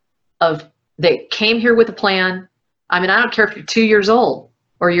of, they came here with a plan. I mean, I don't care if you're 2 years old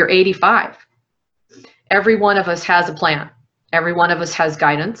or you're 85. Every one of us has a plan. Every one of us has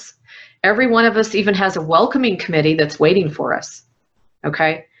guidance. Every one of us even has a welcoming committee that's waiting for us.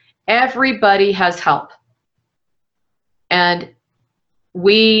 Okay? Everybody has help. And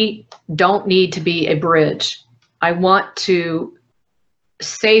we don't need to be a bridge. I want to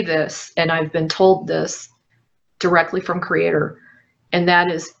say this, and I've been told this directly from Creator, and that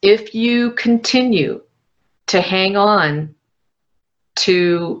is, if you continue to hang on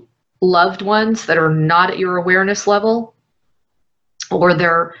to loved ones that are not at your awareness level, or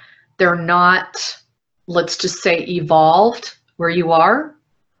they're not, let's just say, evolved where you are,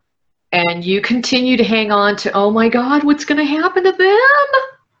 and you continue to hang on to, oh my God, what's going to happen to them?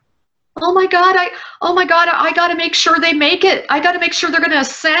 Oh my God, I got to make sure they make it. I got to make sure they're going to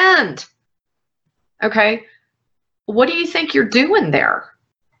ascend. Okay, what do you think you're doing there?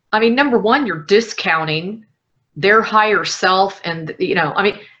 I mean, number one, you're discounting their higher self, and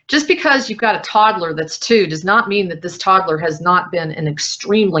just because you've got a toddler that's 2 does not mean that this toddler has not been an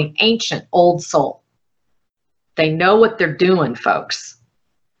extremely ancient old soul. They know what they're doing, folks.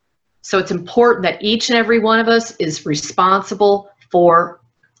 So it's important that each and every one of us is responsible for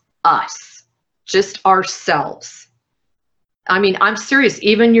us, just ourselves. I mean, I'm serious.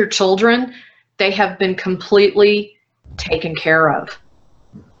 Even your children, they have been completely taken care of.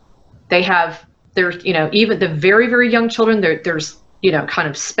 There's, even the very, very young children, there's, kind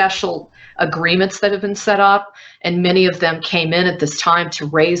of special agreements that have been set up, and many of them came in at this time to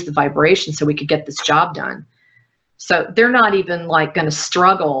raise the vibration so we could get this job done. So they're not even like going to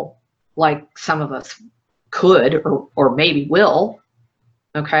struggle like some of us could or maybe will.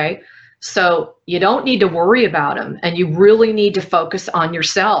 Okay, so you don't need to worry about them, and you really need to focus on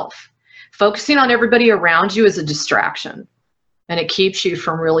yourself. Focusing on everybody around you is a distraction, and it keeps you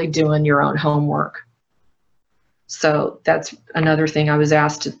from really doing your own homework. So that's another thing I was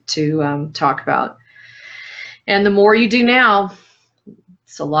asked to talk about. And the more you do now,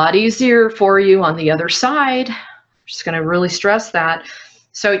 it's a lot easier for you on the other side. I'm just going to really stress that.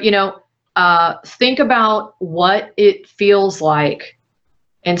 So, think about what it feels like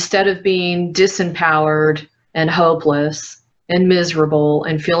instead of being disempowered and hopeless and miserable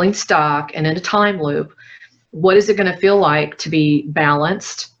and feeling stuck and in a time loop. What is it going to feel like to be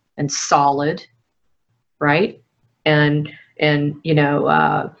balanced and solid, right? And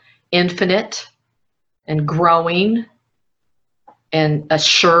infinite and growing and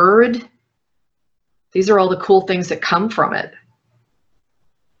assured. These are all the cool things that come from it.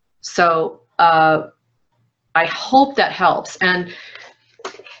 So I hope that helps. And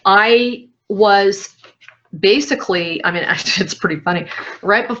I was basically, it's pretty funny.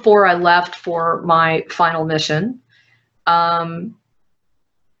 Right before I left for my final mission,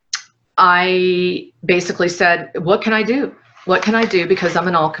 I basically said, what can I do? What can I do? Because I'm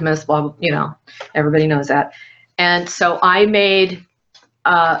an alchemist, blah, everybody knows that. And so I made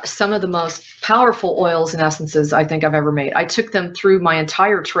some of the most powerful oils and essences I think I've ever made. I took them through my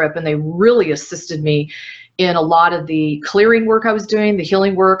entire trip, and they really assisted me in a lot of the clearing work I was doing, the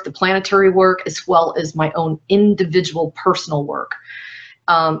healing work, the planetary work, as well as my own individual personal work.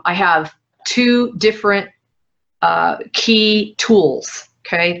 I have 2 different key tools.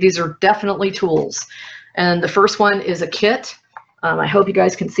 Okay, these are definitely tools. And the first one is a kit. I hope you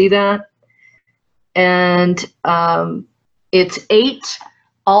guys can see that. And it's 8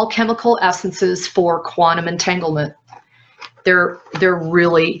 alchemical essences for quantum entanglement. They're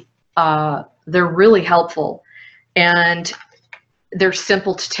really helpful, and they're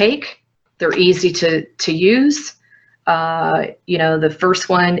simple to take. They're easy to use. The first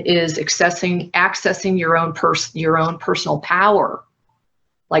one is accessing your own personal power,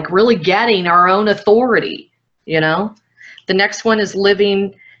 like really getting our own authority. The next one is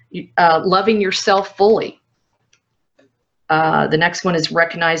loving yourself fully. The next one is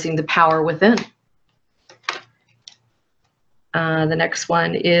recognizing the power within. The next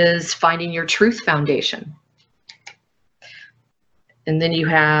one is finding your truth foundation. And then you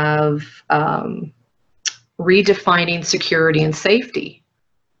have redefining security and safety.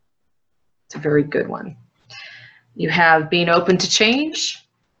 It's a very good one. You have being open to change.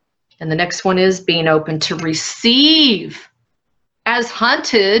 And the next one is being open to receive. As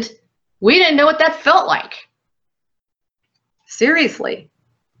hunted, we didn't know what that felt like. Seriously.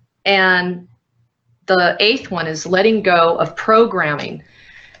 And the 8th one is letting go of programming.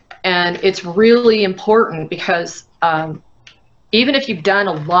 And it's really important because even if you've done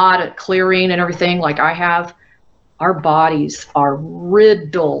a lot of clearing and everything like I have, our bodies are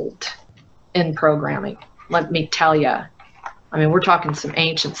riddled in programming. Let me tell you. We're talking some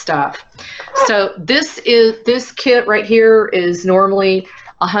ancient stuff. So this kit right here is normally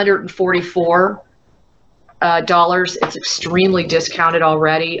 $144. It's extremely discounted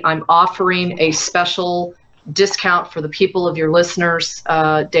already. I'm offering a special discount for the people of your listeners,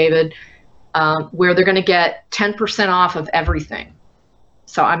 David, where they're going to get 10% off of everything.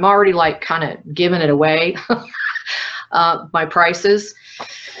 So I'm already like kind of giving it away, my prices,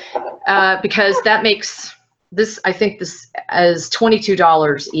 because that makes this, I think this as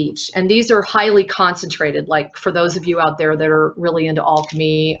 $22 each. And these are highly concentrated. Like for those of you out there that are really into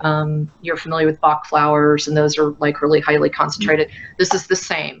alchemy, you're familiar with Bach flowers, and those are like really highly concentrated. This is the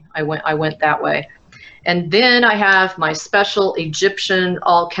same. I went that way. And then I have my special Egyptian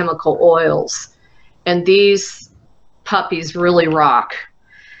alchemical oils, and these puppies really rock.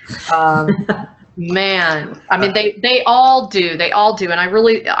 Man, I mean, they all do, and I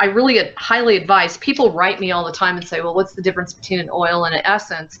really highly advise. People write me all the time and say, well, what's the difference between an oil and an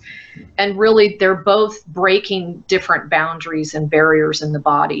essence? And really, they're both breaking different boundaries and barriers in the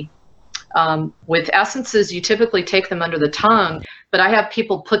body. With essences, you typically take them under the tongue, but I have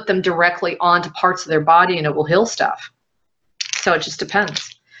people put them directly onto parts of their body and it will heal stuff. So it just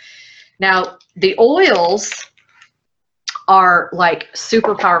depends. Now, the oils are like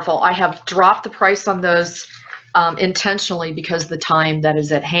super powerful. I have dropped the price on those intentionally because of the time that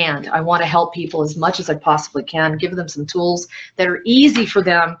is at hand. I want to help people as much as I possibly can, give them some tools that are easy for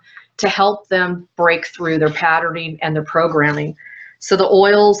them to help them break through their patterning and their programming. So the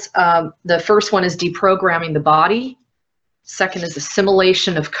oils, the first one is deprogramming the body. Second is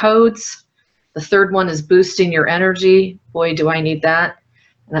assimilation of codes. The third one is boosting your energy. Boy, do I need that.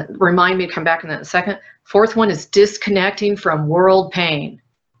 And that, remind me to come back in that in a second. Fourth one is disconnecting from world pain.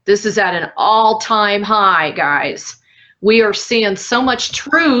 This is at an all-time high, guys. We are seeing so much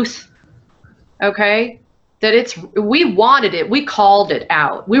truth, okay, that we wanted it. We called it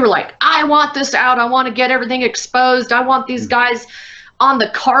out. We were like, I want this out. I want to get everything exposed. I want these guys on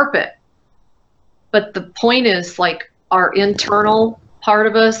the carpet. But the point is, like, our internal part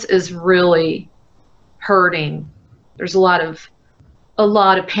of us is really hurting. There's a lot of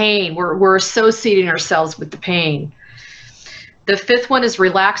pain. We're associating ourselves with the pain. The fifth one is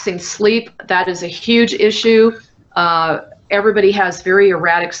relaxing sleep. That is a huge issue. Everybody has very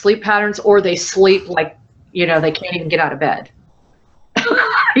erratic sleep patterns, or they sleep like, they can't even get out of bed.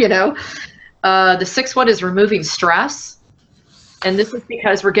 The sixth one is removing stress. And this is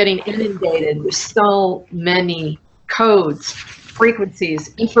because we're getting inundated with so many codes,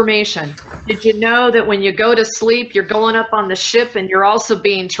 frequencies, information. Did you know that when you go to sleep, you're going up on the ship and you're also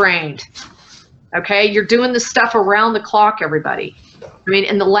being trained? Okay, you're doing this stuff around the clock, everybody. I mean,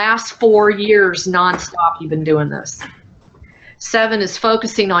 in the last 4 years, nonstop, you've been doing this. 7 is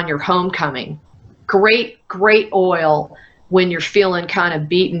focusing on your homecoming. Great oil when you're feeling kind of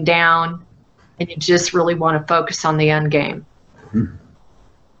beaten down and you just really want to focus on the end game.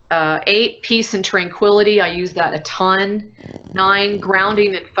 8, peace and tranquility. I use that a ton. 9,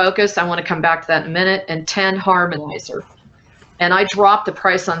 grounding and focus. I want to come back to that in a minute. And 10, harmonizer. And I dropped the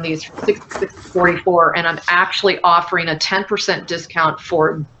price on these from $66.44, and I'm actually offering a 10% discount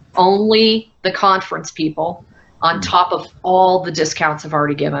for only the conference people on top of all the discounts I've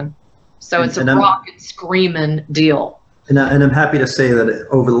already given. So it's a rocket screaming deal. And I'm happy to say that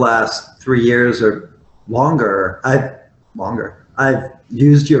over the last 3 years or longer, I've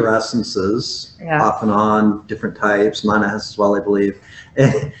used your essences off and on, different types. Lana has as well, I believe.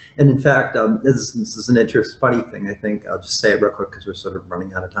 And in fact, this is an interesting, funny thing. I think I'll just say it real quick because we're sort of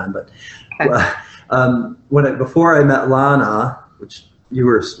running out of time. But before I met Lana, which you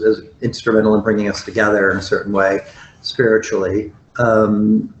were as instrumental in bringing us together in a certain way, spiritually.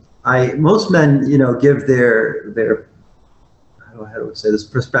 Most men, give their how do I say this,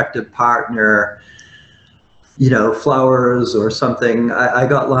 prospective partner, flowers or something. I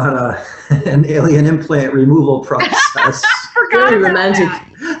got Lana an alien implant removal process. Very romantic.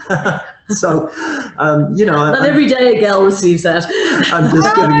 So, not every day a gal receives that. I'm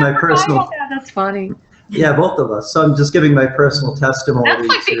just giving my personal. That's funny. Yeah, both of us. So I'm just giving my personal testimony. That's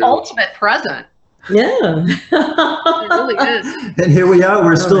like the ultimate present. Yeah. It really is. And here we are.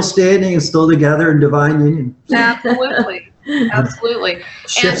 We're still standing and still together in divine union. Absolutely. Absolutely.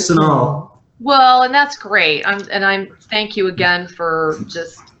 Shifts and all. Well, and that's great. I'm thank you again for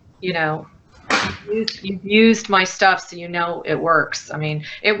just, you've used my stuff so it works. I mean,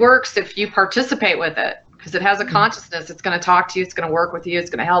 it works if you participate with it because it has a consciousness. It's going to talk to you. It's going to work with you. It's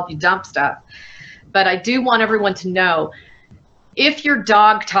going to help you dump stuff. But I do want everyone to know, if you're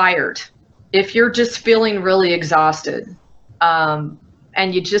dog tired, if you're just feeling really exhausted, and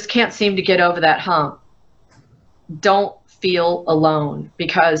you just can't seem to get over that hump, don't feel alone,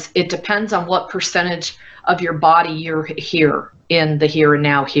 because it depends on what percentage of your body you're here in the here and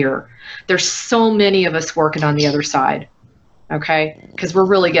now here. There's so many of us working on the other side, okay? Because we're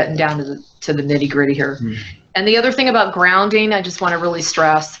really getting down to the nitty gritty here. And the other thing about grounding, I just want to really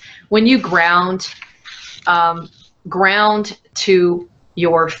stress, when you ground to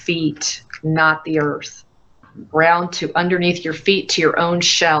your feet, not the earth. Ground to underneath your feet, to your own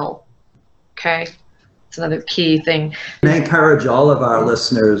shell, okay? It's another key thing. I encourage all of our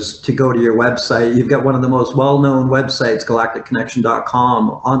listeners to go to your website. You've got one of the most well-known websites, galacticconnection.com,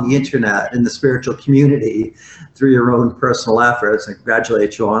 on the internet, in the spiritual community, through your own personal efforts. I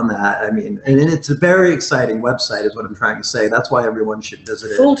congratulate you on that. I mean, and it's a very exciting website is what I'm trying to say. That's why everyone should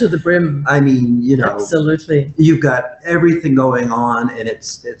visit it. Full to the brim. I mean, you know. Absolutely. You've got everything going on, and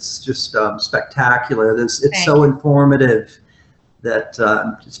it's just spectacular. It's so informative. That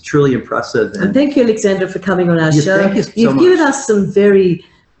it's truly impressive. And thank you, Alexandra, for coming on our show. Thank you so You've much. given us some very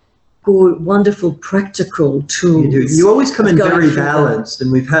good, wonderful, practical tools. You do. You always come in very balanced,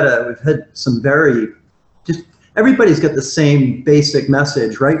 and we've had some very, just everybody's got the same basic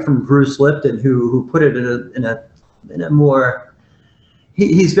message, right from Bruce Lipton, who put it in a more.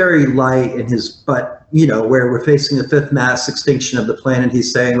 He's very light in his, but you know, where we're facing the fifth mass extinction of the planet,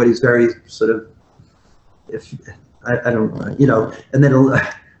 he's saying what he's very sort of, I don't, you know, and then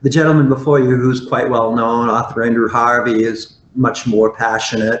the gentleman before you, who's quite well known, author Andrew Harvey, is much more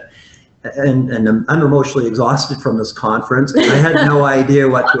passionate. And I'm emotionally exhausted from this conference. I had no idea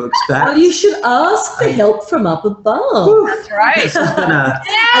what to expect. Well, you should ask for help from up above. That's right. This has been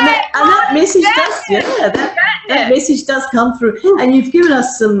that message that message does come through. And you've given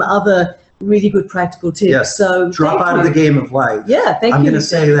us some other really good practical tips. Yes. So drop out of the game of life. Yeah, thank you. I'm going to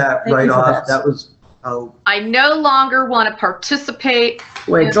say that right off. That was. I no longer want to participate.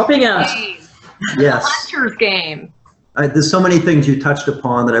 We're dropping out. Yes. Hunter's game. There's so many things you touched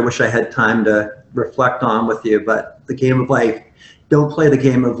upon that I wish I had time to reflect on with you, but the game of life, don't play the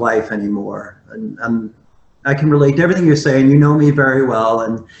game of life anymore. And I can relate to everything you're saying. You know me very well,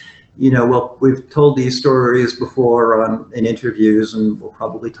 and you know, we've told these stories before in interviews, and we'll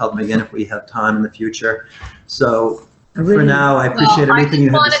probably tell them again if we have time in the future. So. For now, I appreciate everything you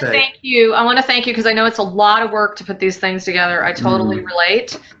had to say. I want to thank you because I know it's a lot of work to put these things together. I totally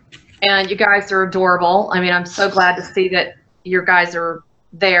relate. And you guys are adorable. I mean, I'm so glad to see that you guys are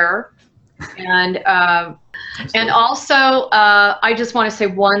there. And also, I just want to say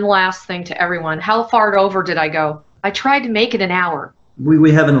one last thing to everyone. How far over did I go? I tried to make it an hour.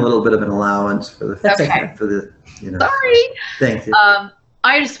 We have a little bit of an allowance for the for the, you know. Sorry. Thank you.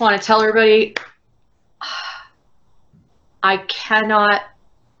 I just want to tell everybody, I cannot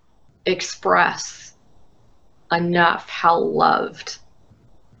express enough how loved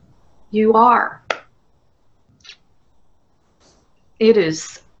you are. It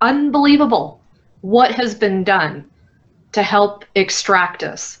is unbelievable what has been done to help extract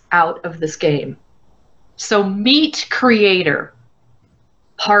us out of this game. So meet Creator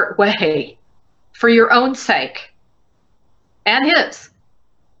part way for your own sake and his,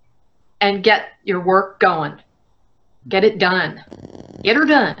 and get your work going. Get it done. Get her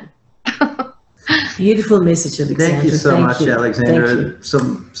done. Beautiful message, Alexandra. Thank you so much, Alexandra.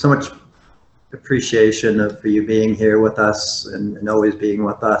 So much appreciation for you being here with us and always being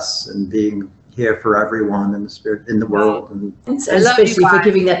with us and being here for everyone in the spirit, in the world. And especially for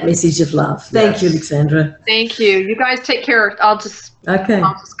giving that message of love. Thank you, Alexandra. Thank you. You guys take care. I'll just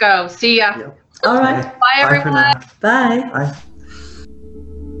go. See ya. Yeah. All right. Bye everyone. Bye. Bye.